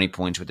lot of brownie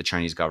points with the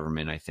Chinese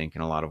government, I think,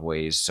 in a lot of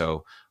ways.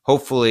 So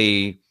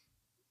hopefully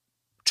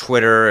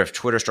if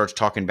Twitter starts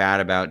talking bad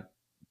about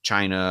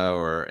China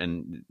or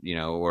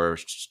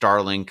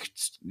Starlink,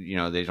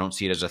 they don't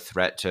see it as a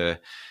threat to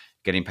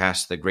getting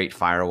past the Great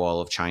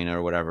Firewall of China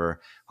or whatever.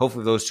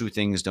 Hopefully those two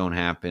things don't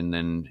happen,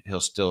 then he'll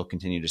still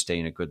continue to stay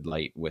in a good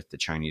light with the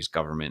Chinese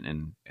government,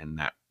 and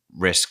that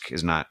risk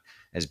is not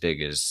as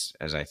big as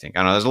I think. I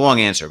don't know, there's a long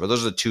answer, but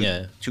those are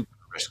the two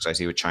risks I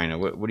see with China.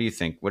 What do you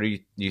think? Do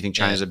you think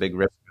China's a big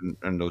risk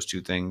in those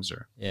two things?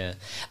 Or yeah,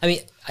 I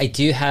mean, I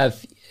do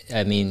have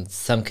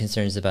some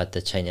concerns about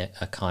the China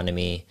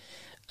economy,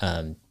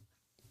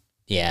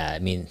 yeah, I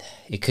mean,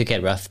 it could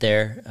get rough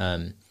there.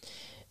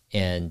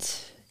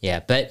 And yeah,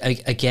 but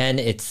again,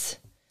 it's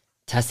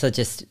Tesla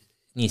just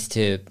needs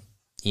to,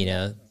 you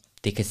know,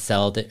 they could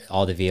sell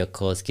all the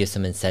vehicles, give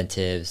some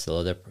incentives,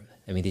 lower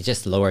I mean, they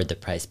just lowered the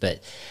price,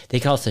 but they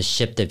can also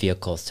ship the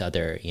vehicles to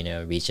other, you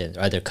know, regions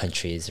or other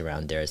countries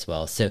around there as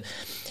well. So,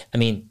 I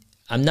mean,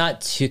 I'm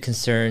not too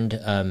concerned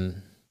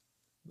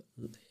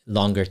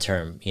longer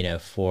term, you know,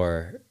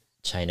 for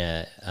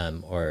China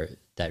or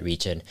that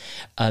region.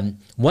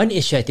 One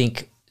issue I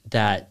think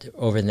that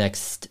over the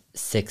next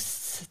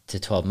 6 to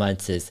 12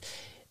 months is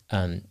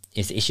the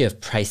issue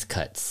of price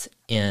cuts.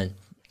 And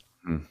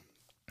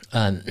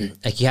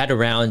like you had a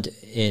round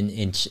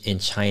in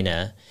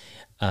China,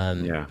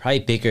 probably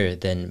bigger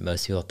than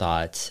most people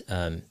thought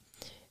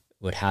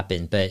would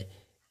happen, but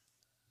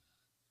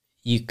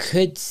you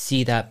could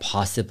see that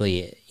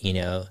possibly, you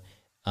know,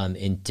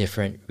 in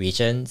different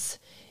regions,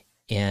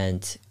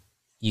 and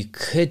you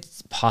could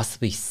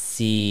possibly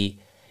see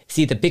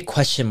the big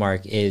question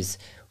mark is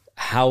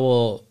how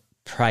will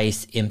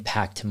price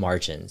impact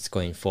margins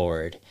going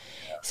forward.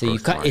 So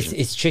you've got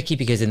it's tricky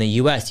because in the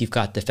US you've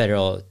got the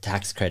federal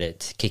tax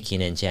credit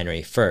kicking in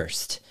January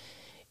 1st.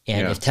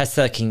 And if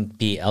Tesla can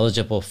be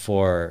eligible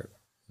for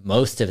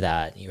most of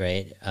that,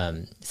 right,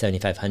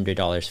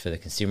 $7,500 for the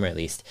consumer at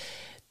least,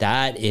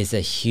 that is a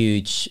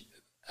huge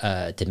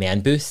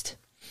demand boost.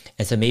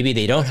 And so maybe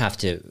they don't have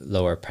to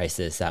lower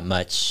prices that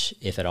much,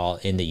 if at all,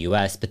 in the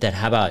US. But then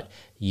how about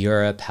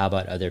Europe? How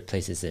about other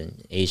places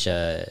in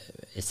Asia,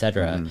 et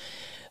cetera?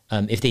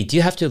 If they do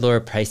have to lower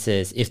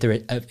prices, if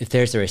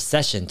there's a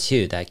recession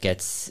too that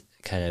gets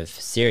kind of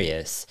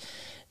serious,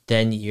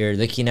 then you're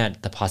looking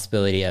at the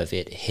possibility of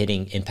it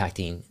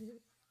impacting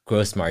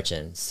gross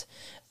margins.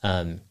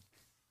 And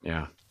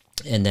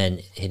then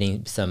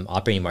hitting some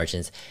operating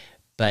margins.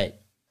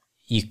 But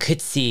you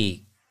could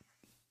see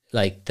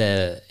like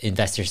the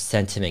investor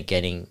sentiment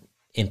getting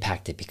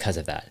impacted because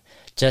of that.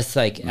 Just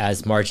like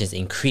as margins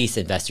increase,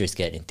 investors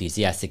get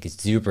enthusiastic,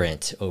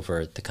 exuberant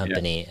over the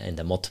company and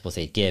the multiples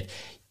they give.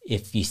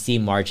 If you see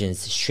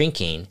margins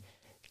shrinking,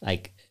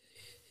 like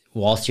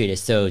Wall Street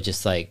is so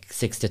just like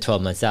 6 to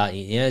 12 months out,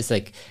 you know, it's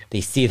like they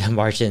see the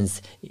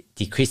margins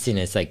decreasing.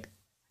 It's like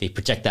they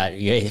project that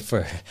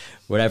for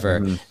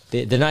whatever.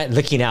 They're not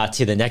looking out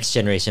to the next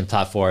generation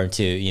platform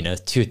to, you know,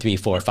 2, 3,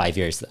 4, 5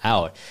 years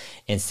out.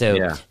 And so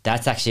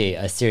that's actually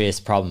a serious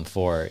problem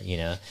for, you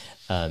know,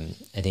 I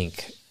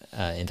think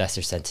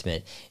investor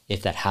sentiment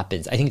if that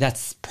happens. I think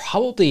that's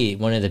probably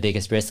one of the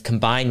biggest risks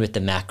combined with the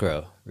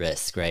macro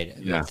risk, right?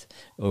 With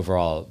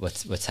overall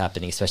what's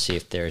happening, especially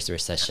if there's a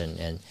recession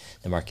and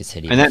the market's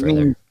hitting further.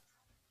 Means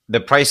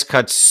the price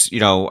cuts, you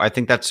know, I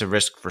think that's a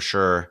risk for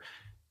sure.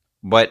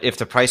 But if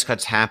the price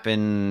cuts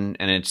happen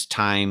and it's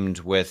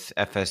timed with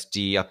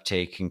FSD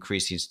uptake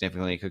increasing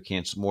significantly, it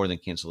could more than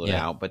cancel it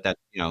out. But that,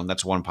 you know,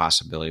 that's one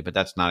possibility, but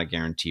that's not a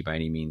guarantee by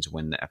any means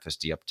when the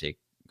FSD uptake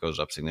goes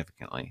up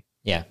significantly.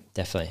 Yeah,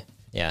 definitely.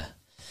 Yeah.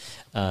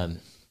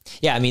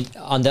 I mean,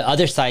 on the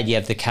other side, you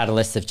have the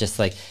catalyst of just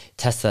like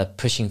Tesla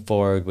pushing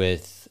forward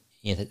with,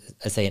 you know,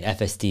 let's say an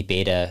FSD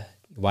beta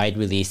wide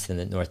release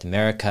in North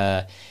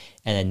America.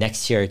 And then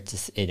next year,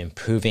 it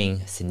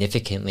improving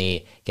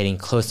significantly, getting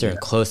closer and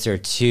closer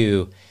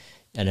to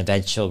an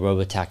eventual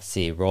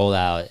robotaxi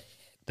rollout.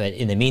 But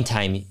in the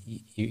meantime,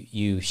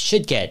 you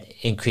should get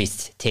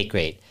increased take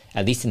rate,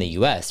 at least in the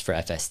US for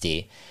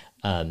FSD.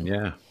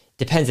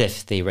 Depends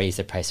if they raise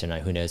the price or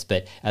not, who knows.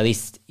 But at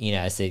least, you know,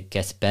 as it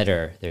gets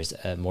better, there's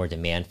more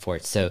demand for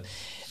it. So,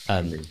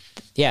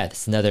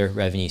 it's another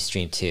revenue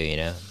stream too, you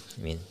know? I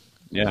mean,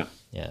 yeah.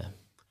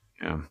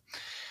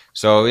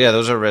 So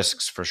those are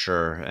risks for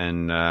sure.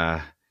 And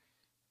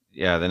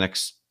the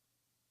next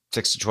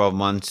 6 to 12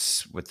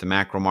 months with the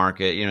macro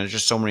market, you know, there's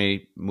just so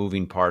many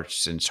moving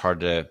parts and it's hard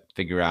to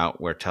figure out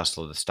where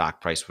Tesla, the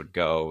stock price would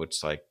go.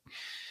 It's like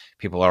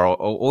people are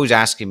always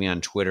asking me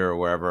on Twitter or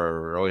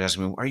wherever, always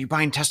asking me, are you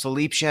buying Tesla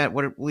Leaps yet?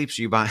 What Leaps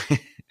are you buying?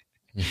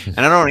 And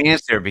I don't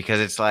answer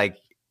because it's like,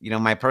 you know,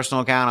 my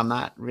personal account, I'm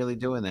not really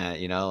doing that,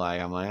 you know,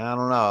 like, I'm like, I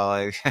don't know,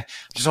 like I'm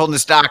just holding the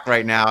stock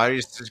right now.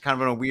 It's kind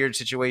of in a weird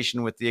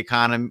situation with the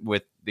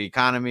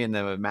economy and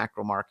the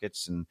macro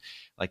markets. And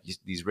like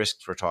these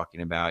risks we're talking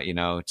about, you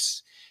know,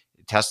 it's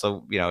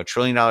Tesla, you know, $1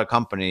 trillion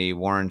company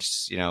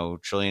warrants, you know,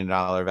 $1 trillion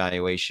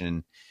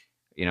valuation,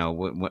 you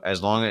know,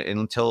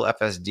 until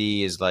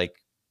FSD is like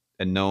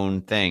a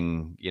known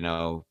thing, you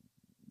know,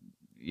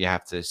 you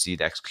have to see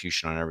the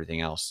execution on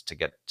everything else to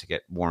get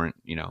warrant,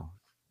 you know,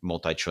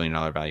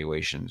 multi-trillion-dollar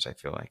valuations, I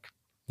feel like.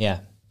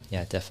 Yeah,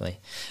 definitely.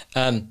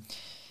 Fun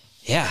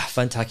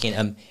talking.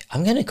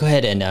 I'm going to go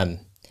ahead and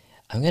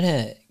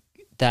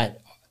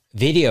that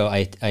video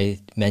I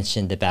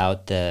mentioned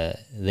about the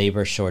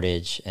labor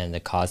shortage and the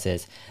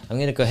causes, I'm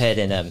going to go ahead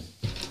and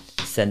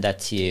send that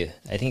to you.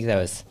 I think that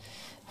was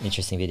an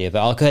interesting video, but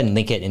I'll go ahead and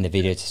link it in the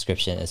video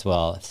description as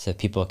well so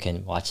people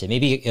can watch it.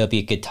 Maybe it'll be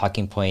a good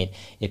talking point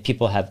if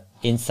people have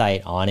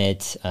insight on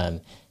it.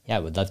 I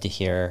would love to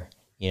hear,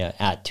 you know,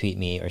 tweet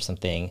me or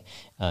something,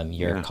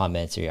 your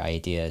comments or your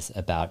ideas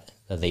about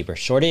the labor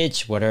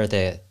shortage. What are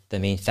the the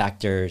main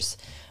factors.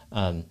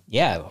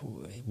 Yeah,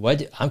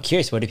 what I'm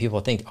curious, what do people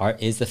think?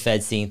 Is the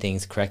Fed seeing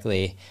things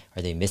correctly?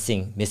 Are they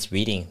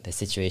misreading the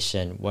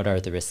situation? What are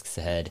the risks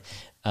ahead?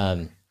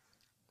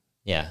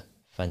 Yeah,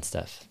 fun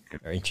stuff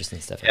or interesting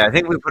stuff. Yeah, I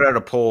think we put out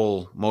a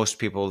poll. Most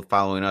people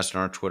following us in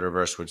our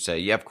Twitterverse would say,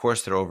 "Yeah, of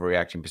course they're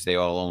overreacting because they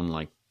all own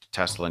like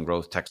Tesla and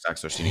growth tech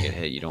stocks. They're seeing to get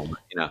hit. You don't,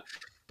 you know."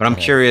 But I'm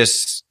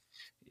curious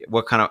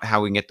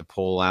how we can get the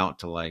poll out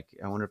to like.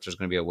 I wonder if there's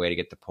going to be a way to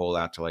get the poll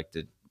out to like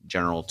the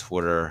general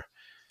Twitter,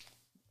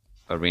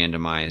 a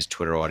randomized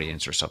Twitter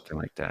audience or something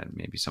like that.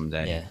 Maybe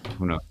someday. Yeah.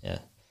 Who knows? Yeah.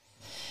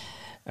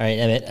 All right,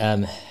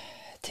 Emmett.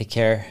 Take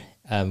care.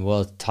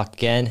 We'll talk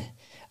again.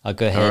 I'll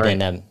go ahead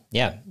and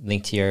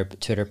link to your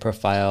Twitter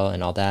profile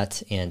and all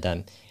that. And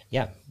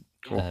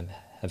cool.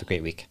 Have a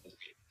great week.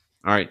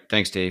 All right.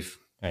 Thanks, Dave.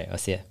 All right. I'll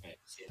see you.